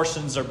all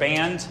abortions are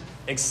banned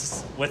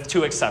with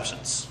 2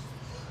 exceptions.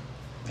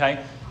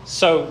 Okay?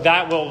 So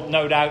that will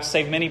no doubt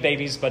save many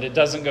babies, but it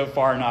doesn't go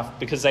far enough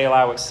because they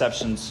allow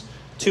exceptions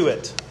to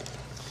it.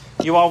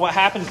 You all, what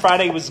happened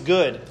Friday was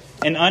good.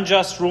 An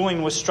unjust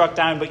ruling was struck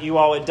down, but you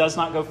all, it does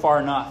not go far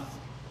enough.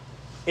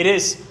 It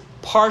is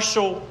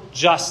partial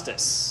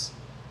justice,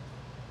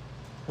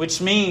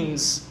 which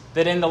means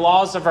that in the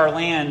laws of our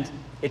land,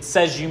 it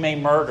says you may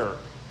murder.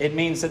 It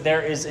means that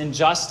there is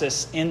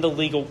injustice in the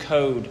legal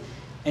code.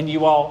 And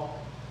you all,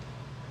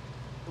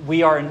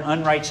 we are an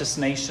unrighteous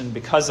nation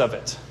because of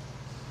it.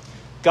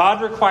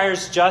 God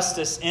requires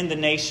justice in the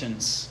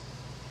nations.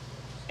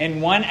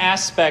 And one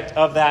aspect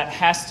of that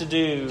has to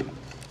do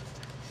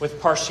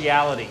with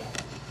partiality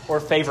or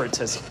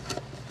favoritism.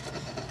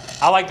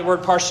 I like the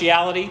word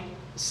partiality.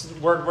 It's a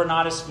word we're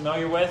not as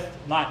familiar with.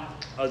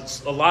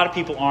 A lot of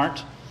people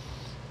aren't.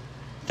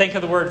 Think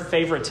of the word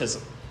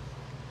favoritism.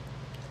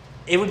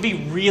 It would be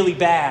really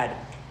bad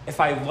if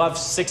I loved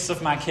 6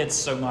 of my kids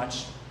so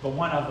much, but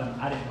one of them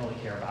I didn't really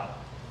care about.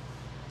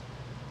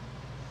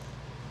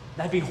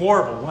 That'd be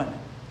horrible, wouldn't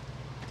it?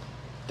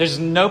 There's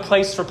no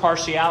place for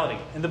partiality.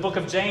 In the book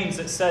of James,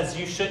 it says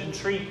you shouldn't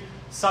treat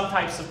some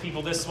types of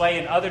people this way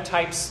and other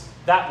types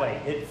that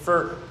way. It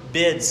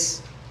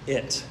forbids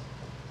it.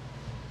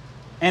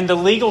 And the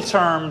legal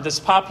term that's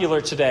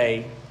popular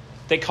today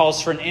that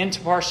calls for an end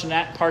to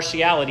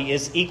partiality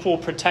is equal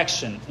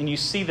protection. And you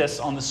see this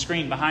on the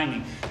screen behind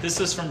me. This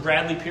is from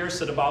Bradley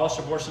Pierce at Abolish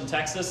Abortion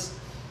Texas.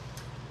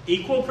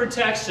 Equal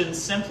protection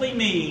simply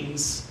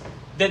means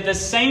that the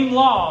same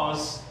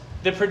laws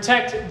that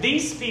protect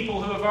these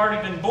people who have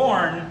already been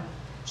born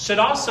should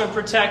also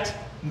protect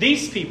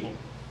these people.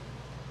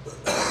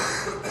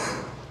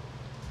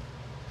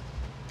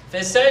 If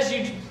it says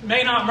you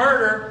may not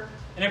murder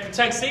and it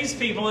protects these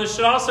people, it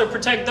should also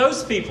protect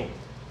those people.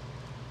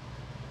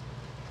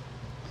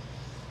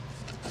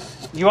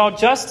 You all,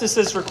 justice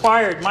is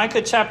required.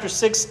 Micah chapter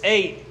 6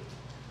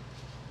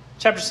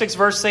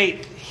 verse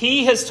 8.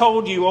 He has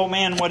told you, O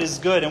man, what is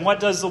good, and what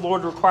does the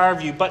Lord require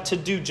of you, but to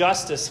do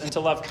justice and to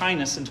love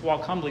kindness and to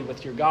walk humbly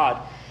with your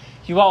God.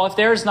 You all, if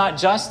there is not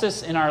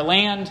justice in our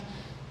land,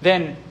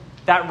 then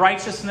that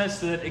righteousness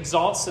that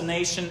exalts the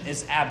nation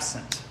is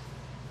absent.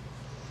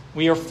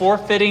 We are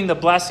forfeiting the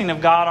blessing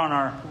of God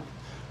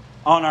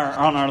on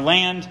our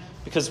land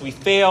because we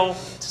fail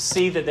to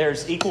see that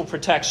there's equal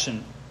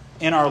protection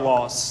in our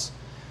laws.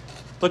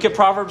 Look at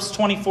Proverbs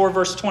 24,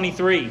 verse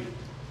 23.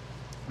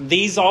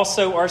 These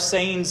also are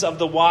sayings of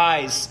the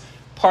wise.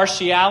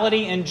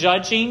 Partiality in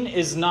judging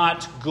is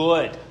not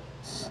good.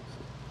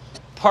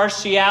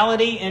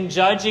 Partiality in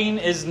judging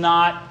is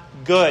not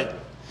good.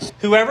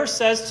 Whoever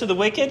says to the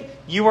wicked,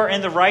 "You are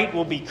in the right,"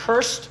 will be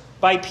cursed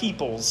by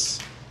peoples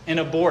and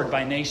abhorred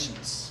by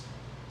nations.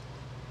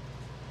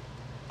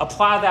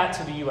 Apply that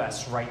to the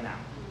U.S. right now.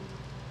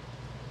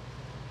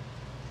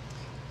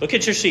 Look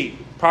at your sheet.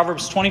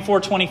 Proverbs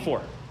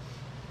 24:24.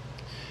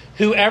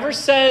 Whoever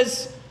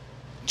says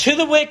to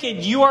the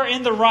wicked, "You are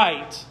in the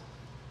right,"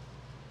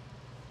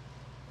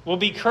 will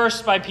be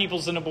cursed by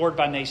peoples and abhorred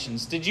by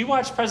nations. Did you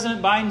watch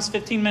President Biden's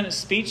 15-minute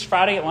speech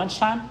Friday at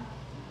lunchtime?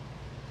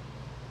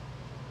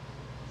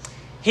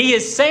 He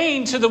is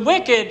saying to the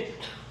wicked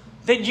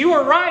that you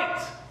are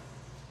right.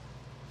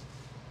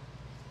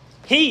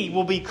 He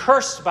will be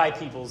cursed by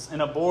peoples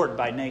and abhorred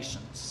by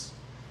nations.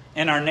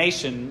 And our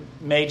nation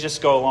may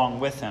just go along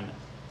with him.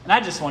 And I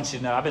just want you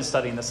to know, I've been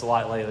studying this a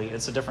lot lately.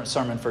 It's a different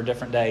sermon for a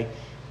different day.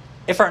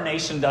 If our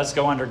nation does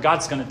go under,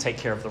 God's going to take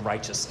care of the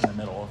righteous in the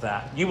middle of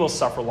that. You will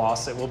suffer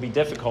loss. It will be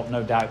difficult,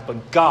 no doubt.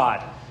 But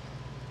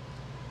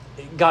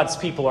God's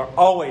people are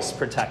always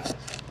protected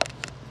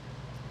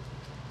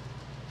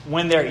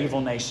when their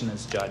evil nation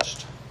is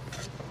judged.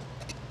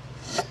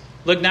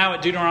 Look now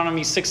at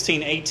Deuteronomy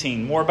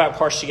 16:18. More about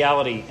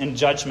partiality in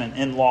judgment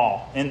in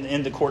law,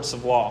 in the courts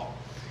of law.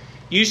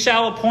 You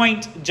shall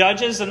appoint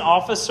judges and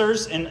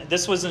officers, and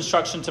this was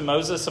instruction to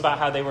Moses about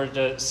how they were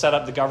to set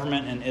up the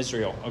government in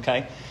Israel,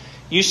 okay?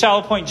 You shall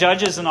appoint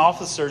judges and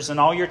officers in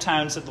all your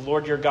towns that the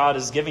Lord your God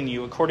is giving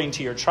you according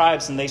to your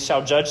tribes, and they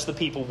shall judge the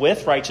people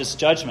with righteous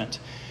judgment.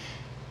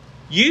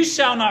 You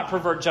shall not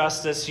pervert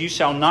justice. You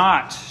shall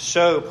not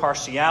show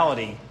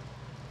partiality.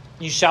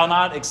 You shall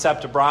not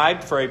accept a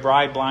bribe, for a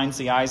bribe blinds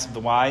the eyes of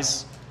the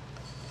wise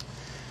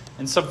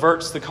and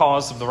subverts the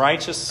cause of the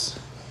righteous.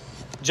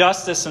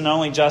 Justice and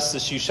only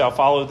justice you shall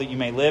follow, that you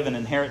may live and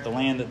inherit the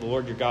land that the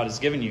Lord your God has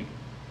given you.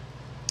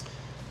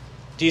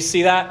 Do you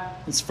see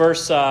that? It's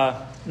verse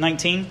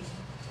 19.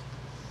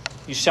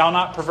 You shall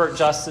not pervert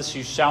justice.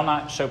 You shall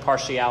not show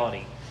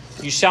partiality.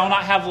 You shall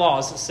not have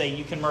laws that say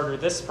you can murder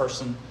this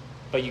person,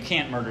 but you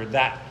can't murder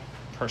that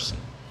person.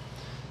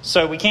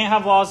 So we can't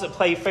have laws that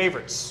play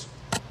favorites.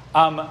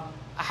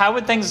 How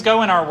would things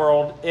go in our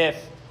world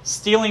if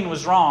stealing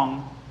was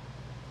wrong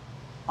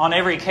on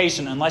every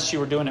occasion unless you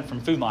were doing it from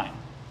Food Lion?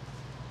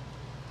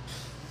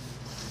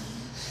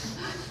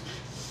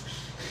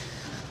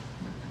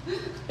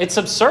 It's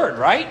absurd,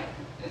 right?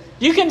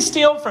 You can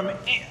steal from,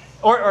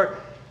 or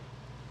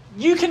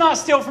you cannot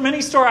steal from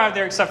any store out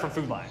there except for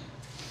Food Lion.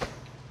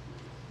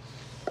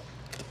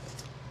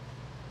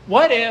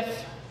 What if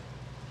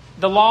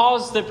the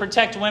laws that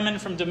protect women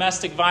from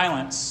domestic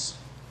violence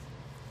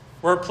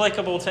were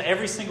applicable to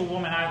every single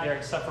woman out there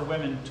except for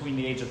women between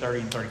the age of 30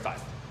 and 35?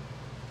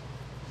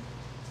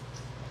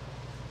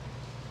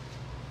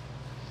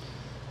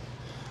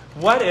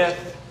 What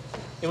if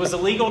it was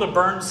illegal to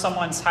burn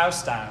someone's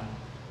house down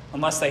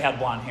unless they had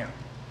blonde hair?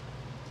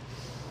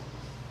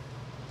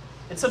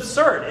 It's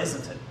absurd,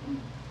 isn't it?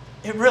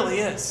 It really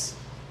is.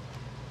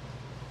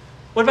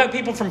 What about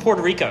people from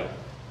Puerto Rico?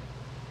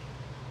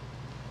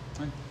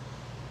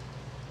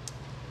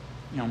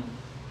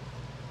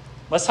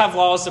 Let's have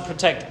laws that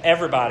protect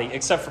everybody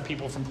except for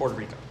people from Puerto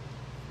Rico.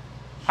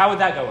 How would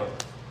that go over?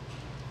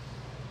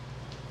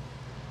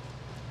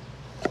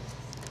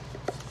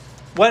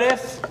 What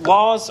if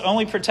laws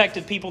only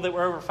protected people that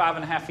were over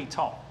 5.5 feet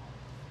tall?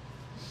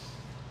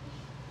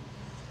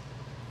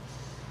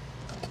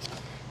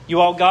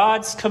 You all,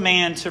 God's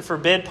command to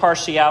forbid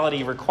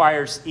partiality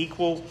requires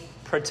equal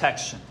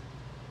protection.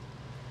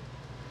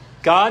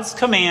 God's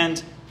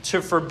command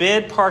to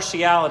forbid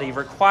partiality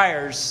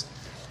requires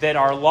that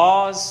our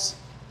laws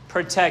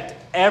protect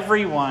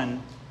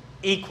everyone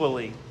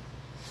equally.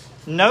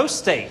 No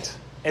state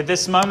at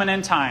this moment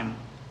in time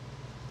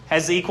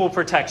has equal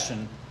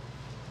protection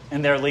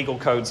in their legal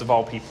codes of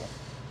all people.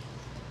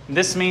 And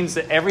this means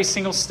that every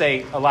single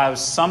state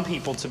allows some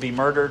people to be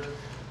murdered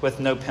with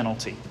no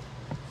penalty.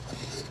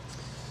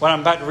 What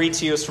I'm about to read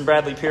to you is from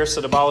Bradley Pierce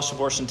at Abolish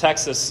Abortion,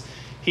 Texas.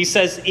 He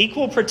says,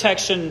 equal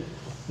protection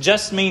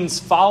just means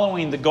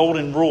following the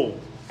golden rule,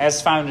 as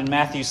found in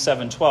Matthew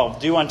 7:12.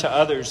 Do unto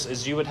others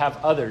as you would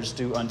have others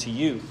do unto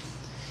you.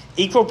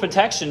 Equal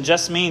protection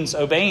just means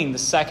obeying the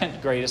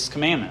second greatest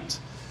commandment.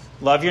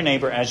 Love your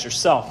neighbor as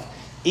yourself.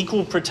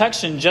 Equal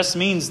protection just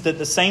means that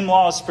the same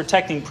laws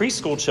protecting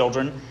preschool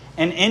children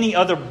and any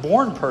other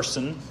born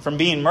person from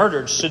being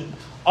murdered should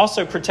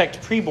also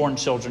protect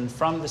preborn children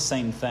from the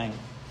same thing.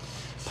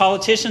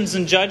 Politicians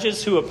and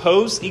judges who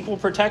oppose equal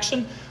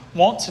protection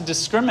want to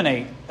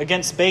discriminate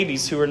against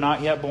babies who are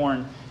not yet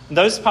born. And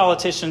those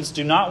politicians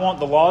do not want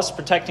the laws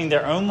protecting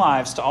their own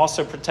lives to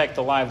also protect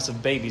the lives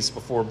of babies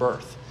before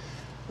birth.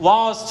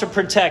 Laws to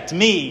protect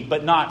me,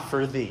 but not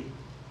for thee.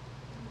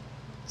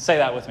 Say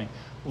that with me.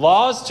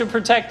 Laws to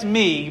protect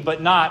me,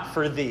 but not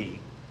for thee,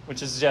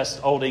 which is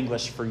just Old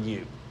English for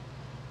you.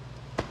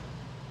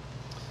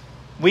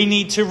 We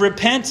need to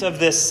repent of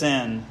this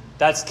sin.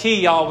 That's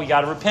key, y'all. We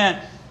got to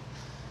repent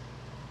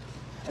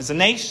as a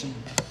nation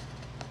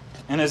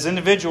and as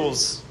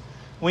individuals.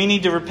 We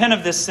need to repent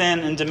of this sin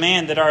and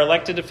demand that our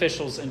elected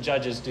officials and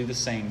judges do the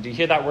same. Do you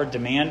hear that word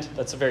demand?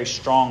 That's a very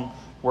strong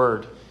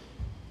word.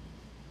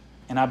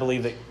 And I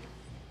believe that,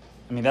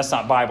 that's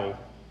not Bible,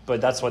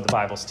 but that's what the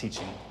Bible's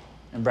teaching.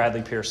 And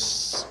Bradley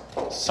Pierce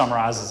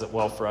summarizes it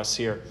well for us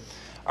here.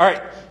 All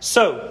right,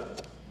 so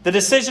the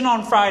decision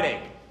on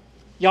Friday.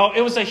 Y'all,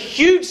 it was a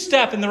huge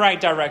step in the right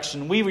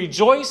direction. We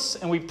rejoice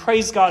and we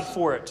praise God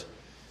for it.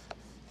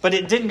 But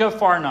it didn't go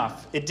far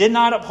enough. It did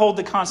not uphold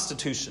the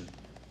Constitution.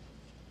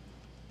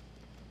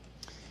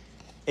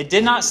 It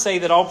did not say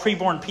that all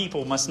preborn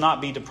people must not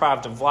be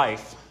deprived of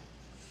life.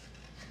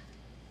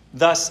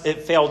 Thus,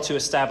 it failed to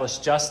establish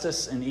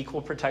justice and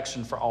equal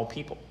protection for all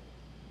people.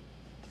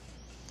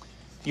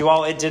 You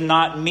all, it did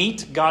not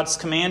meet God's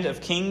command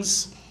of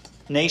kings,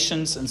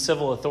 nations, and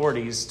civil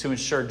authorities to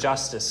ensure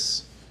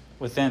justice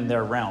within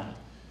their realm.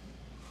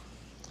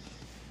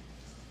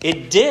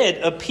 It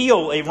did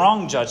appeal a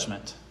wrong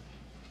judgment,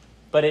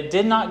 but it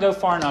did not go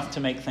far enough to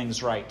make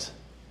things right.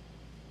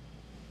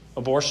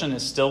 Abortion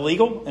is still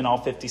legal in all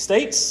 50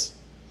 states.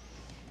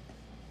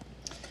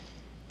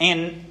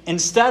 And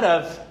instead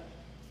of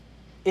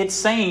it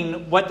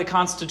saying what the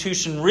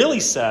Constitution really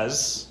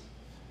says,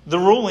 the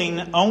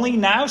ruling only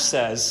now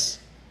says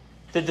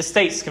that the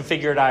states can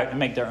figure it out and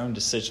make their own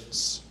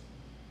decisions.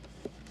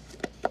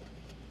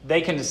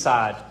 They can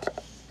decide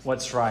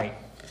what's right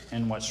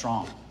and what's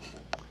wrong.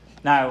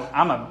 Now,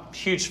 I'm a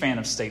huge fan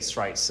of states'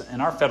 rights,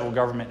 and our federal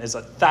government is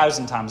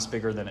 1,000 times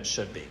bigger than it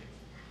should be.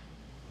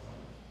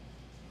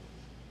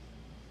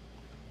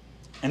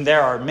 And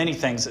there are many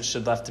things that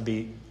should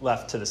be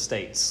left to the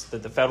states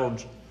that the federal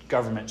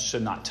government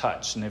should not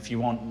touch. And if you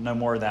want to know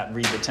more of that,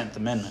 read the 10th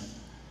Amendment.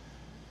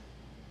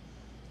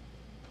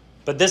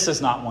 But this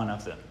is not one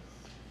of them.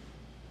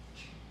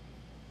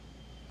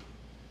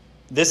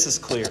 This is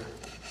clear.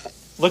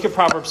 Look at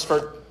Proverbs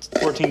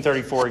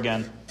 14:34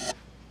 again.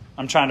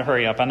 I'm trying to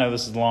hurry up. I know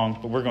this is long,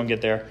 but we're going to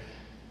get there.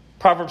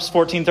 Proverbs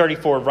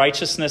 14:34,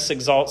 righteousness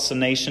exalts a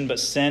nation, but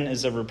sin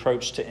is a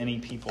reproach to any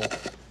people.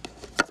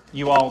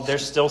 You all,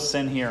 there's still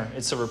sin here.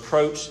 It's a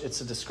reproach.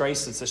 It's a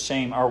disgrace. It's a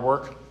shame. Our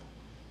work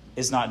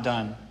is not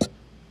done.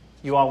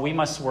 You all, we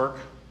must work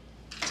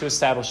to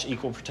establish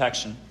equal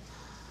protection.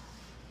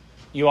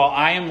 You all,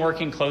 I am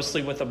working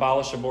closely with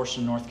Abolish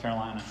Abortion North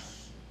Carolina.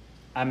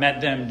 I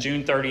met them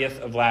June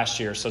 30th of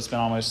last year, so it's been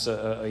almost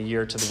a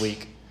year to the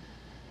week.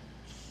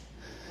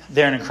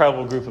 They're an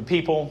incredible group of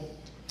people.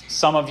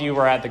 Some of you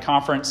were at the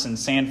conference in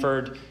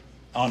Sanford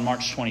on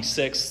March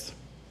 26th.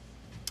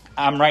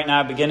 I'm right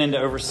now beginning to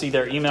oversee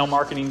their email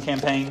marketing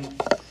campaign.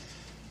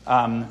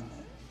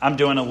 I'm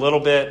doing a little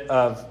bit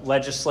of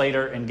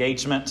legislator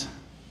engagement.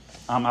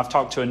 I've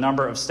talked to a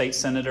number of state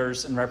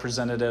senators and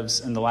representatives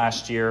in the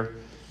last year,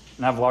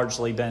 and I've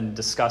largely been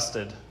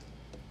disgusted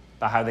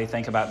by how they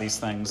think about these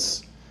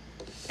things.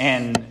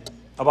 And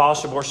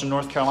Abolish Abortion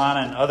North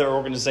Carolina and other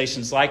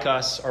organizations like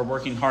us are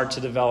working hard to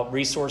develop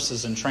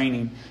resources and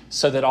training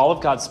so that all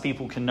of God's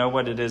people can know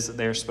what it is that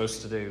they're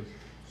supposed to do.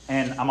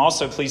 And I'm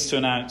also pleased to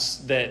announce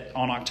that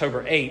on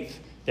October 8th,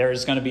 there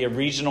is going to be a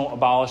regional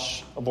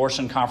Abolish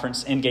Abortion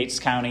conference in Gates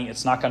County.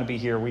 It's not going to be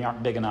here. We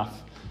aren't big enough.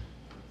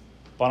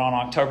 But on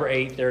October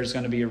 8th, there is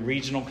going to be a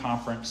regional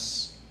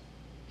conference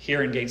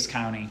here in Gates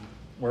County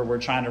where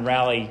we're trying to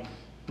rally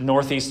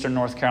northeastern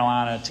North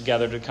Carolina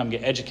together to come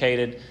get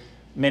educated.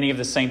 Many of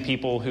the same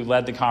people who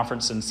led the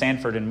conference in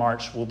Sanford in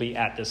March will be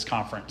at this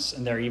conference.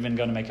 And they're even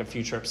going to make a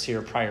few trips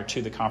here prior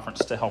to the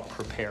conference to help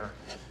prepare.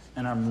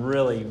 And I'm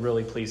really,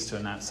 really pleased to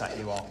announce that,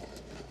 you all.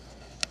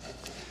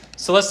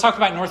 So let's talk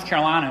about North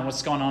Carolina and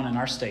what's going on in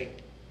our state.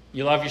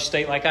 You love your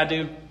state like I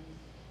do?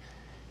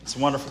 It's a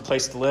wonderful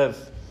place to live.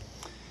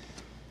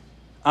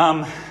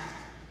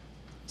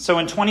 So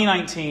in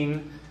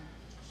 2019,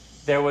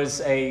 there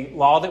was a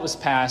law that was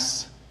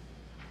passed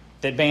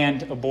that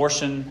banned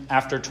abortion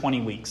after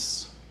 20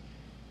 weeks.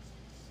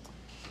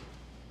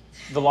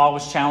 The law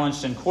was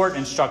challenged in court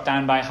and struck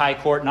down by a high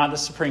court, not the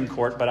Supreme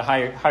Court, but a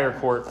higher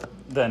court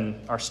than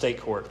our state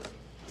court.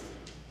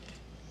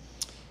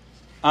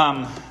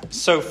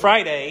 So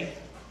Friday,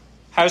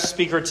 House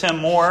Speaker Tim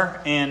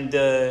Moore and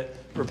the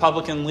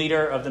Republican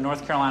leader of the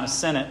North Carolina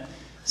Senate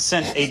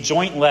sent a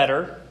joint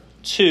letter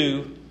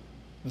to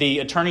the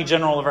Attorney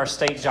General of our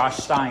state, Josh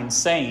Stein,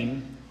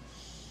 saying,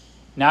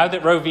 now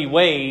that Roe v.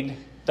 Wade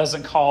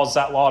doesn't cause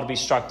that law to be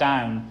struck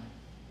down,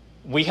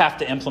 we have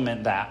to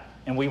implement that.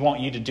 And we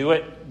want you to do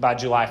it by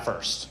July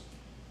 1st.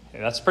 Okay,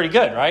 that's pretty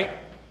good, right?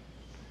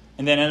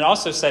 And then it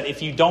also said,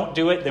 if you don't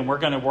do it, then we're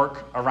going to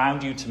work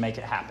around you to make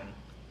it happen.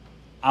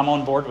 I'm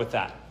on board with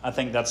that. I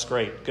think that's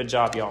great. Good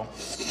job, y'all.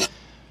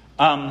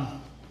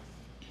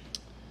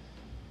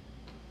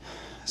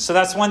 So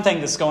that's one thing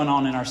that's going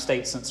on in our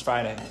state since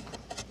Friday.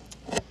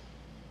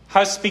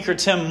 House Speaker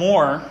Tim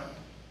Moore,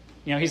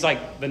 he's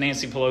like the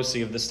Nancy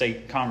Pelosi of the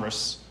state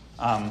Congress.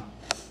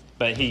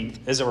 But he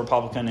is a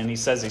Republican, and he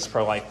says he's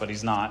pro-life, but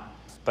he's not.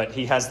 But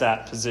he has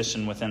that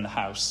position within the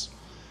House.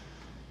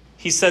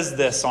 He says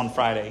this on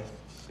Friday: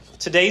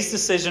 "Today's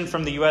decision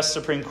from the U.S.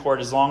 Supreme Court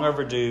is long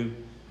overdue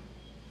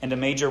and a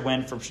major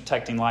win for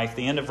protecting life.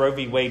 The end of Roe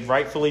v. Wade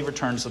rightfully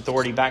returns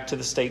authority back to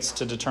the states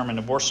to determine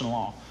abortion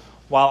law.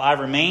 While I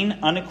remain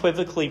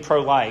unequivocally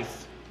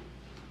pro-life,"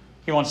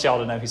 he wants y'all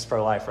to know he's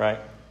pro-life, right?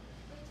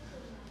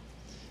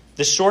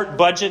 "The short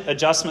budget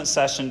adjustment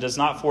session does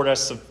not afford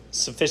us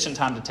sufficient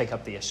time to take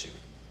up the issue."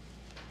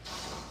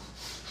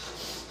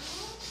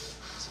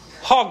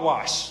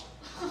 Hogwash.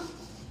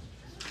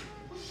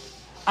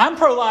 I'm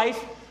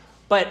pro-life,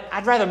 but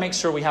I'd rather make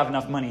sure we have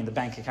enough money in the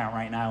bank account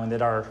right now and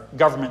that our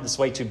government that's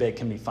way too big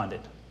can be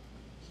funded.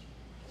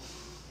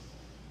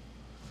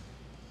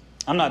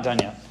 I'm not done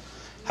yet.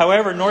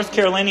 "However, North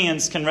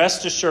Carolinians can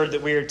rest assured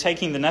that we are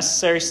taking the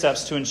necessary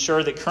steps to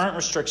ensure that current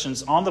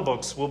restrictions on the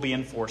books will be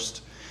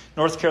enforced.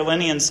 North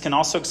Carolinians can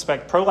also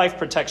expect pro-life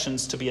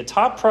protections to be a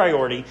top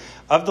priority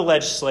of the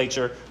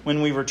legislature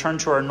when we return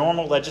to our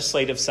normal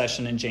legislative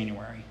session in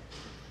January."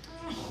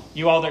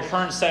 You all, their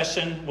current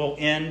session will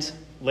end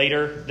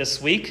later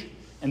this week,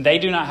 and they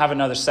do not have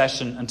another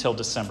session until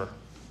December.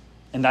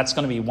 And that's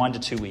going to be 1 to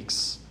 2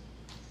 weeks.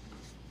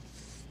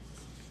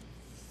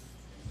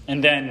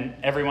 And then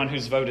everyone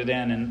who's voted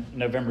in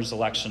November's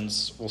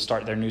elections will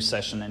start their new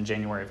session in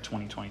January of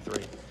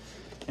 2023.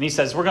 And he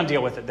says, we're going to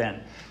deal with it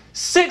then.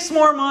 6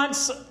 more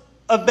months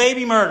of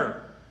baby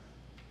murder.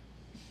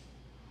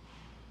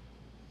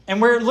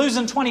 And we're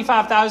losing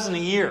 $25,000 a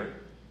year.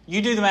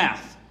 You do the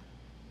math.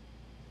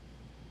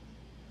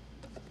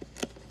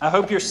 I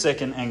hope you're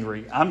sick and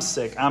angry. I'm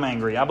sick. I'm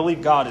angry. I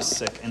believe God is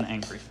sick and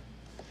angry.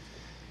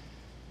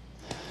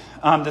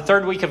 The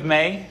 3rd week of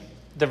May,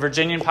 the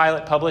Virginian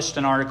Pilot published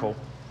an article.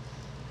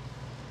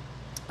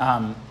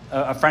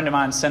 A friend of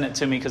mine sent it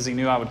to me because he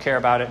knew I would care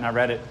about it, and I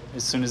read it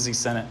as soon as he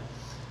sent it.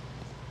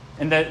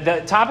 And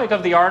the topic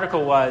of the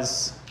article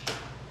was,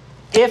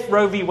 if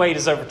Roe v. Wade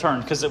is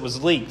overturned, because it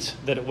was leaked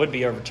that it would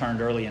be overturned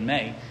early in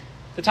May.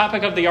 The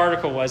topic of the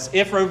article was,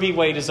 if Roe v.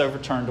 Wade is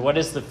overturned, what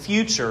is the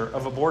future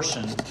of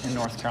abortion in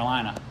North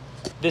Carolina?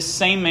 This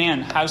same man,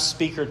 House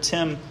Speaker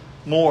Tim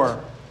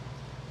Moore,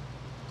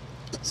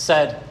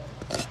 said,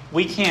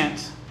 we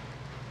can't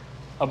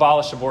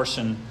abolish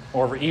abortion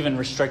or even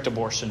restrict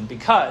abortion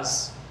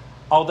because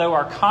although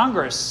our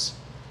Congress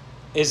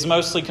is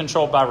mostly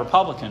controlled by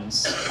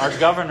Republicans, our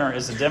governor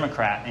is a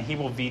Democrat and he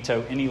will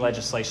veto any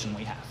legislation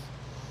we have.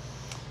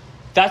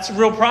 That's a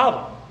real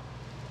problem.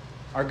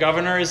 Our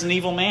governor is an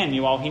evil man,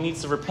 you all. He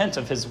needs to repent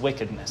of his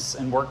wickedness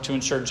and work to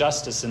ensure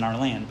justice in our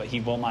land, but he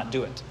will not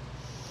do it.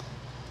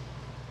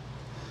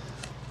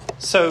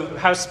 So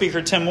House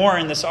Speaker Tim Moore,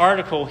 in this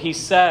article, he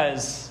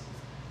says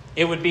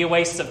it would be a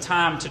waste of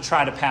time to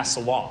try to pass a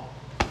law.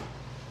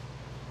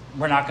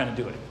 We're not going to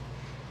do it.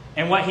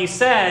 And what he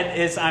said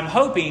is, I'm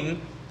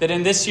hoping that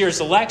in this year's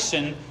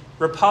election,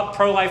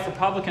 pro-life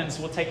Republicans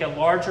will take a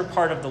larger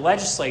part of the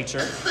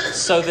legislature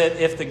so that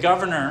if the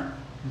governor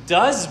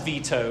does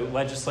veto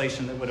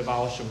legislation that would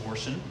abolish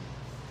abortion,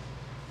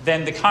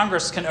 then the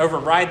Congress can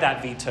override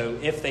that veto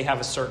if they have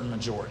a certain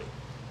majority.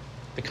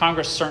 The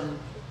Congress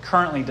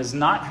currently does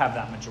not have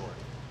that majority.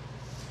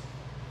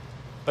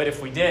 But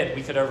if we did,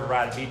 we could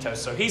override a veto.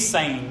 So he's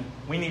saying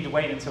we need to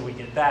wait until we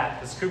get that,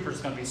 because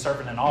Cooper's going to be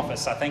serving in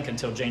office, I think,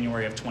 until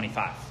January of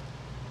 25.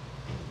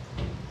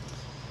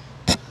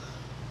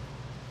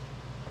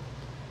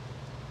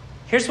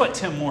 Here's what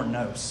Tim Moore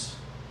knows.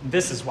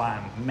 This is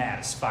why I'm mad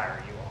as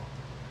fire, you all.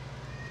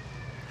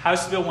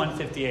 House Bill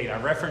 158,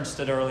 I referenced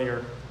it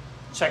earlier.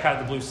 Check out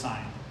the blue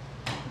sign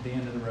at the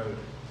end of the road.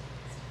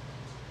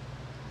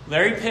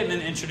 Larry Pittman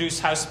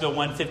introduced House Bill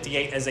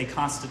 158 as a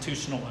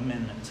constitutional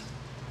amendment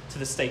to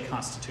the state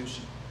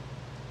constitution.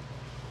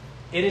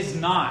 It is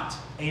not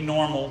a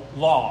normal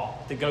law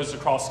that goes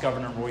across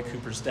Governor Roy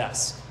Cooper's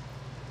desk.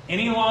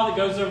 Any law that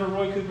goes over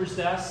Roy Cooper's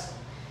desk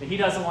that he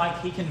doesn't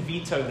like, he can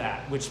veto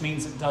that, which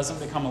means it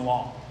doesn't become a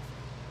law.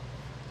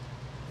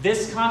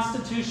 This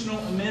constitutional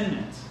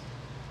amendment,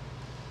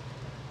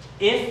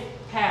 if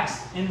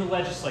passed in the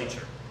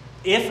legislature,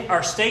 if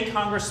our state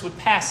Congress would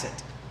pass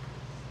it,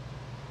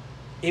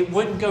 it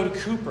wouldn't go to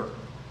Cooper.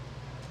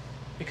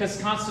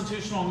 Because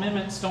constitutional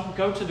amendments don't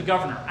go to the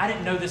governor. I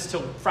didn't know this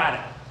till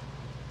Friday.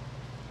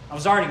 I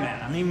was already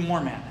mad. I'm even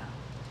more mad now.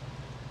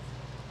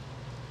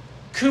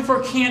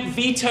 Cooper can't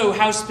veto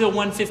House Bill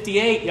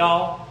 158,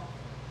 y'all.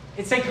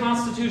 It's a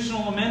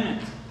constitutional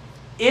amendment.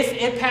 If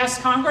it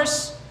passed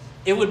Congress,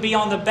 it would be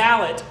on the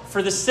ballot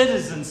for the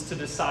citizens to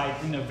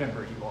decide in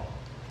November, you all.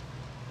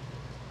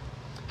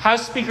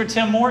 House Speaker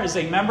Tim Moore is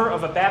a member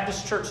of a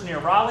Baptist church near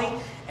Raleigh,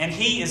 and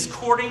he is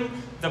courting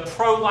the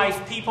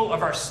pro-life people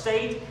of our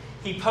state.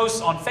 He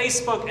posts on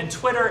Facebook and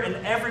Twitter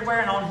and everywhere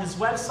and on his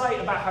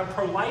website about how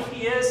pro-life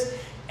he is.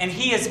 And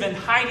he has been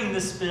hiding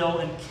this bill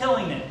and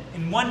killing it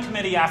in one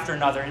committee after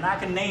another. And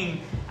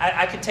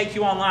I could take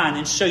you online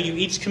and show you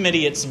each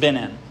committee it's been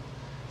in.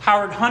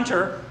 Howard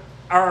Hunter,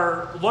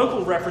 our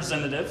local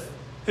representative,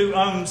 who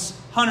owns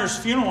Hunter's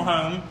Funeral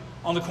Home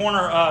on the corner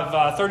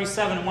of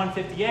 37 and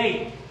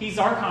 158. He's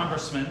our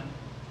congressman.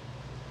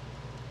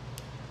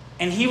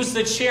 And he was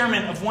the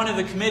chairman of one of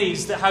the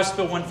committees that House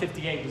Bill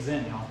 158 was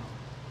in, y'all.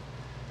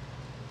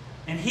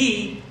 And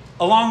he,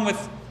 along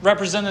with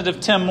Representative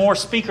Tim Moore,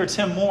 Speaker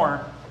Tim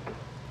Moore,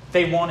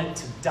 they want it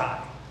to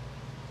die.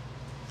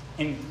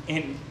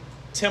 And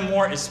Tim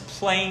Moore is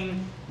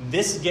playing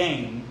this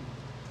game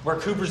where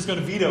Cooper's going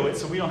to veto it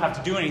so we don't have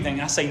to do anything.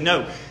 And I say,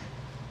 no,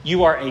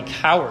 you are a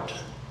coward,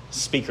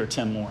 Speaker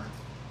Tim Moore.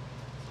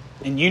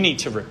 And you need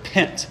to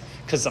repent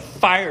because the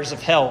fires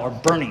of hell are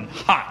burning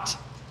hot.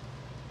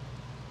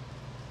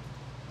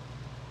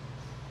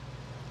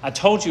 I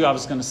told you I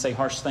was going to say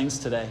harsh things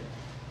today.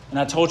 And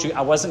I told you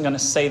I wasn't going to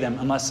say them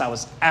unless I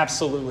was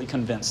absolutely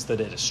convinced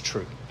that it is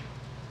true.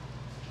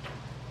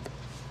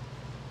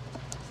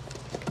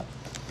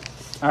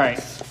 All right.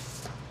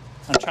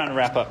 I'm trying to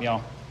wrap up,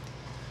 y'all.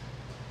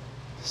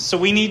 So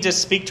we need to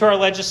speak to our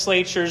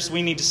legislatures.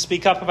 We need to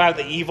speak up about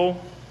the evil.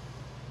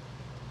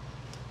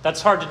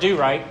 That's hard to do,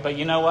 right? But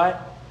you know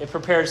what? It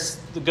prepares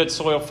the good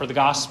soil for the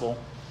gospel.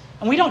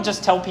 And we don't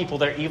just tell people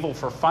they're evil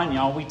for fun,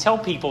 y'all. We tell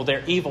people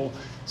they're evil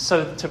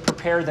so to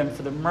prepare them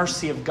for the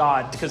mercy of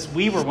God, because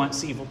we were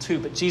once evil too,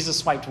 but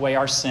Jesus wiped away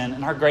our sin,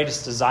 and our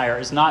greatest desire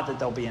is not that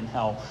they'll be in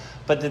hell,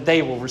 but that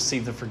they will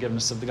receive the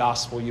forgiveness of the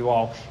gospel. You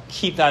all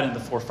keep that in the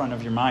forefront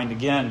of your mind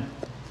again.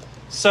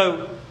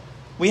 So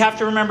we have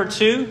to remember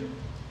too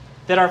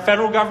that our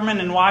federal government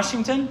in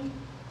Washington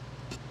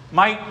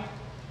might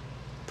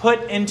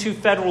put into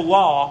federal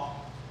law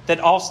that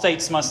all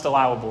states must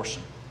allow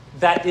abortion.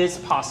 That is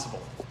possible.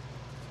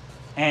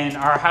 And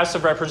our House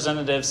of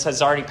Representatives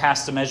has already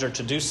passed a measure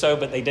to do so,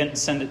 but they didn't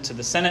send it to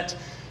the Senate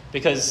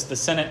because the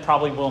Senate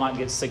probably will not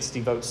get 60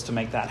 votes to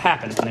make that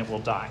happen, and it will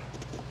die.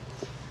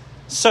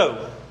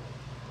 So,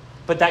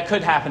 but that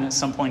could happen at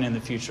some point in the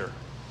future.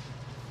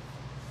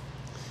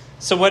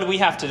 So what do we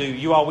have to do?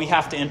 You all, we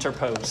have to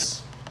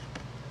interpose.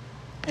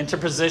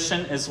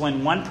 Interposition is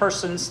when one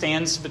person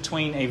stands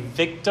between a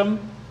victim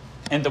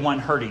and the one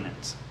hurting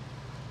it.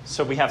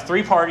 So we have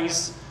three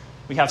parties.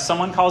 We have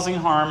someone causing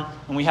harm,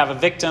 and we have a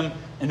victim,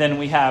 and then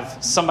we have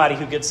somebody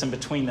who gets in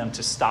between them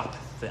to stop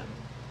them.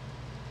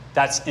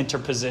 That's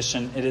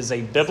interposition. It is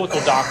a biblical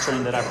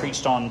doctrine that I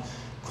preached on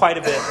quite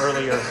a bit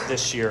earlier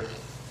this year.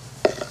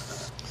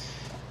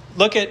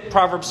 Look at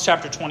Proverbs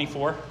chapter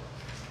 24,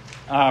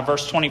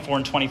 verse 24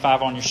 and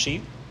 25 on your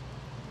sheet.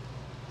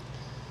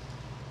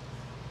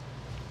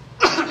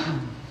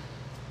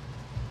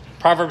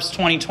 Proverbs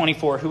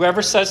 20:24.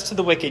 Whoever says to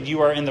the wicked, you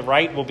are in the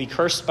right, will be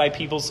cursed by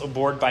peoples,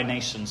 abhorred by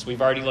nations.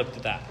 We've already looked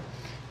at that.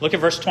 Look at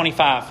verse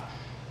 25.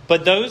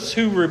 But those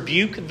who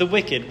rebuke the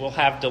wicked will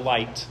have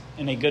delight,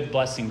 and a good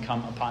blessing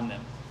come upon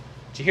them.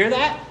 Did you hear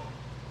that?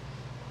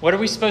 What are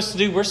we supposed to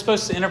do? We're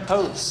supposed to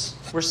interpose.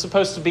 We're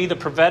supposed to be the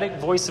prophetic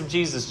voice of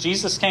Jesus.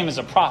 Jesus came as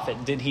a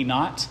prophet, did he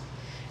not?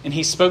 And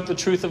he spoke the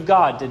truth of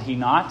God, did he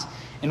not?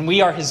 And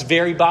we are his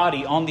very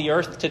body on the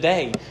earth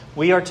today.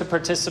 We are to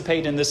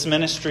participate in this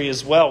ministry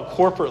as well,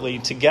 corporately,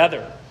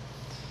 together.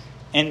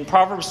 In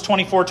Proverbs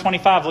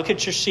 24:25, look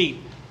at your sheet.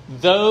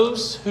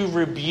 Those who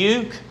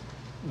rebuke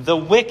the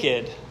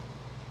wicked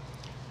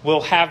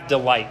will have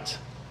delight.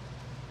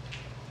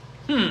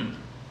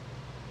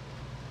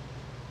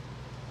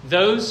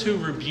 Those who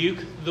rebuke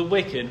the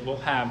wicked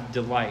will have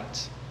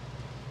delight.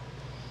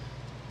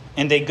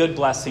 And a good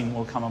blessing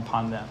will come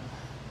upon them.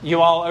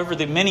 You all, over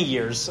the many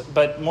years,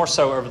 but more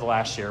so over the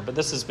last year, but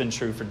this has been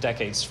true for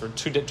decades, for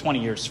 20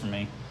 years for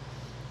me.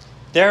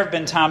 There have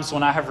been times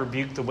when I have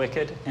rebuked the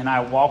wicked and I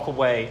walk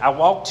away. I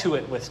walk to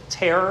it with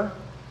terror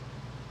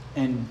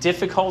and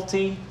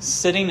difficulty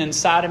sitting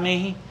inside of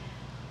me,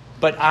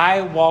 but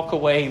I walk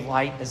away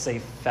light as a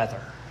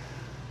feather.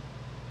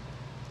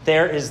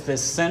 There is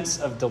this sense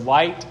of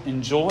delight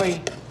and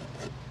joy,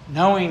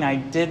 knowing I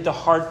did the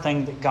hard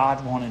thing that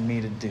God wanted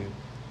me to do.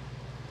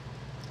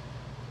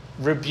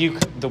 Rebuke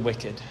the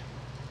wicked.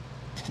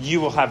 You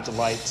will have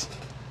delight.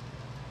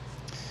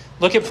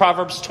 Look at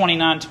Proverbs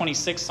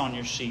 29:26 on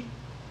your sheet.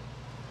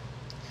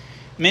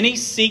 Many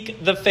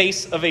seek the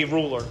face of a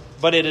ruler,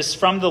 but it is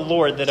from the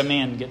Lord that a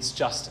man gets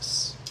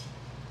justice.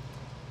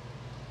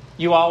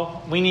 You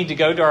all, we need to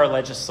go to our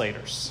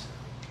legislators.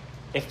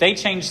 If they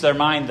change their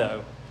mind,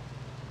 though,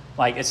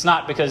 it's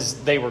not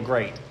because they were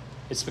great.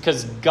 It's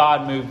because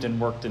God moved and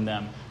worked in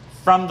them.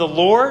 From the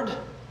Lord,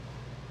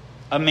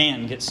 a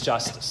man gets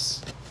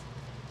justice.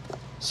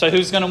 So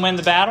who's going to win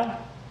the battle?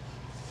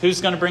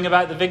 Who's going to bring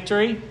about the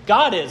victory?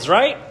 God is,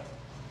 right?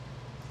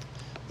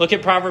 Look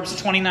at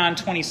Proverbs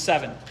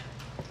 29:27.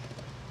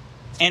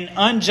 An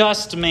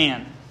unjust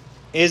man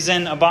is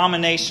an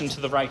abomination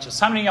to the righteous.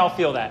 How many of y'all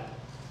feel that?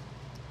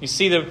 You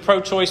see the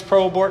pro-choice,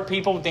 pro-abort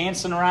people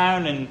dancing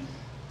around and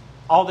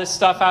all this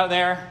stuff out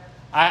there?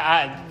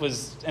 I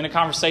was in a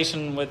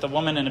conversation with a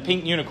woman in a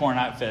pink unicorn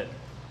outfit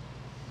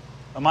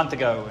a month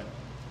ago, and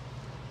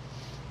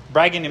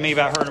bragging to me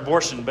about her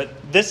abortion. But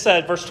this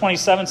said, verse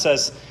 27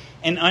 says,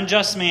 an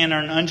unjust man or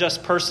an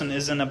unjust person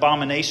is an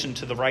abomination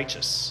to the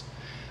righteous,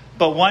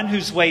 but one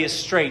whose way is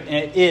straight, and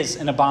it is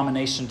an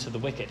abomination to the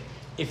wicked.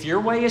 If your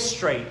way is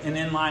straight and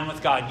in line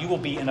with God, you will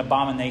be an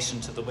abomination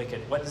to the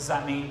wicked. What does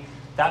that mean?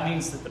 That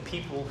means that the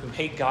people who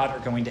hate God are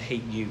going to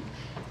hate you.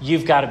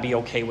 You've got to be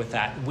okay with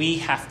that. We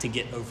have to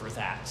get over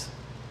that.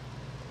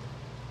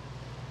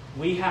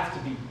 We have to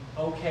be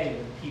okay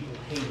with people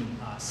hating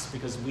us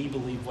because we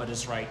believe what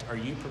is right. Are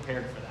you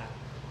prepared for that?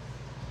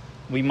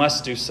 We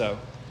must do so.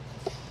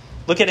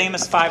 Look at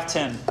Amos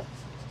 5:10.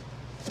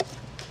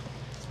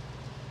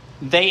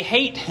 They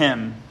hate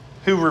him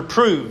who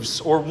reproves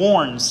or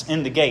warns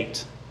in the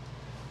gate,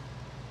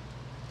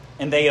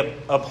 and they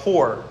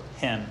abhor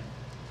him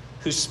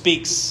who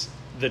speaks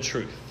the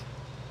truth.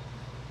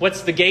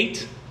 What's the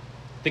gate?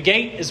 The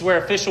gate is where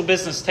official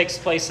business takes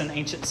place in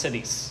ancient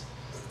cities,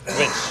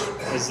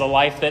 which is the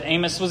life that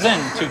Amos was in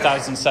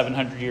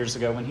 2,700 years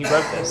ago when he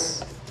wrote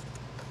this.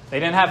 They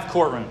didn't have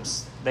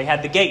courtrooms. They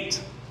had the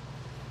gate.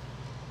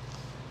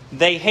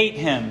 They hate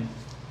him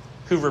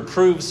who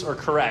reproves or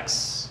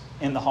corrects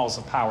in the halls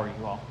of power,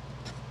 you all.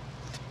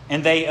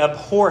 And they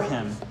abhor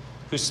him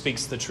who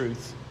speaks the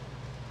truth.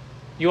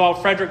 You all,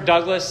 Frederick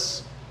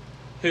Douglass,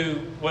 who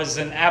was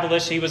an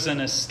abolitionist, he was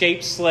an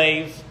escaped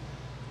slave.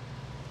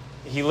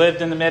 He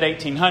lived in the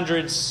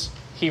mid-1800s.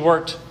 He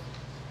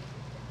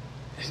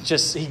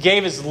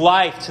gave his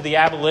life to the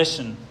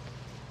abolition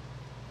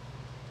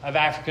of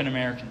African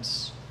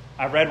Americans.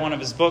 I read one of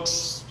his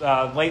books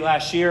late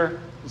last year.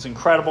 It was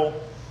incredible.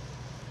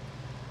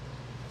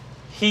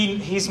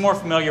 He's more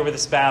familiar with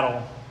this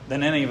battle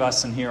than any of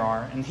us in here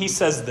are. And he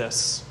says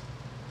this: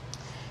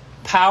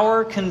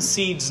 power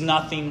concedes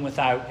nothing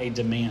without a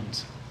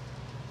demand.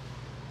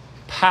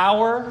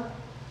 Power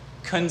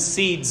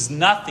concedes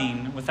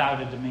nothing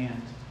without a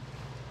demand.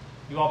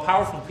 You all,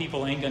 powerful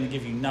people ain't going to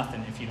give you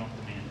nothing if you don't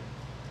demand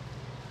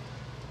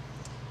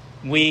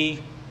it.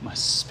 We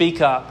must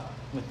speak up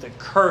with the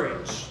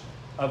courage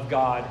of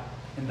God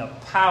and the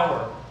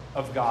power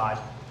of God,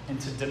 and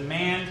to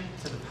demand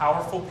to the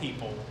powerful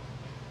people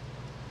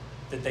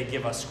that they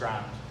give us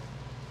ground,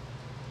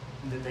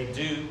 and that they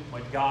do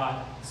what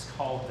God has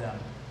called them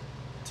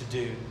to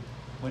do.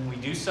 When we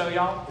do so,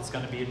 y'all, it's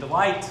going to be a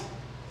delight,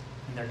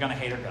 and they're going to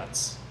hate our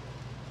guts.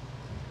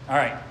 All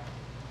right.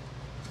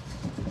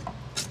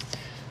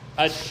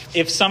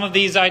 If some of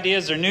these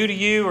ideas are new to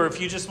you, or if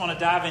you just want to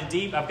dive in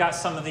deep, I've got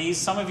some of these.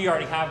 Some of you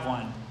already have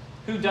one.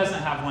 Who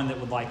doesn't have one that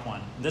would like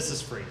one? This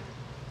is free.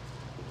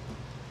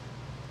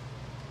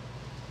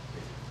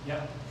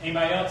 Yep.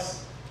 Anybody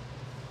else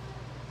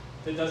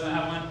that doesn't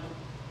have one?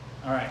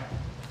 All right.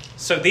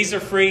 So these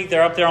are free.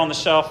 They're up there on the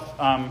shelf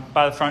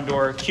by the front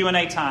door.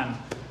 Q&A time.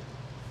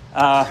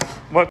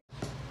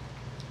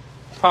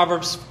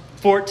 Proverbs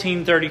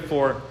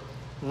 14:34.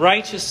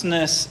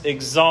 Righteousness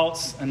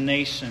exalts a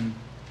nation,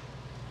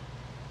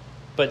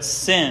 but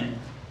sin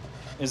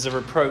is a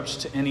reproach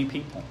to any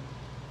people.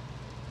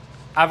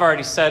 I've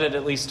already said it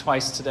at least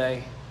twice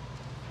today.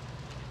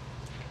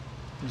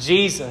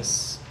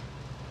 Jesus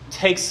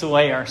takes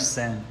away our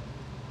sin.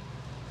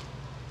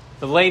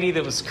 The lady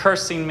that was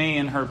cursing me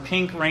in her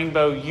pink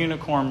rainbow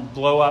unicorn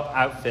blow-up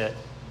outfit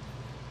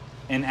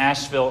in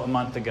Asheville a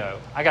month ago.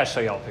 I got to show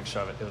y'all a picture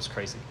of it. It was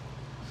crazy.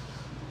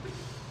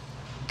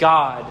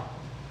 God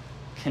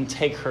can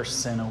take her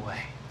sin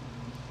away.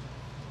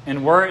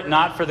 And were it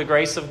not for the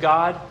grace of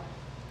God,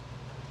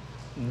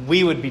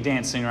 we would be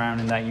dancing around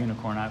in that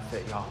unicorn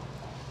outfit, y'all.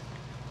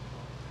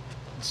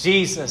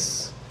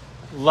 Jesus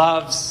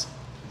loves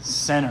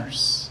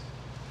sinners.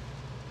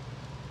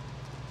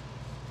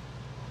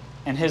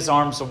 And his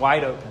arms are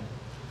wide open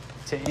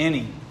to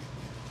any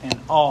and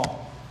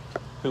all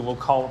who will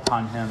call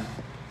upon him.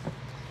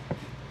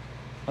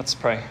 Let's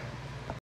pray.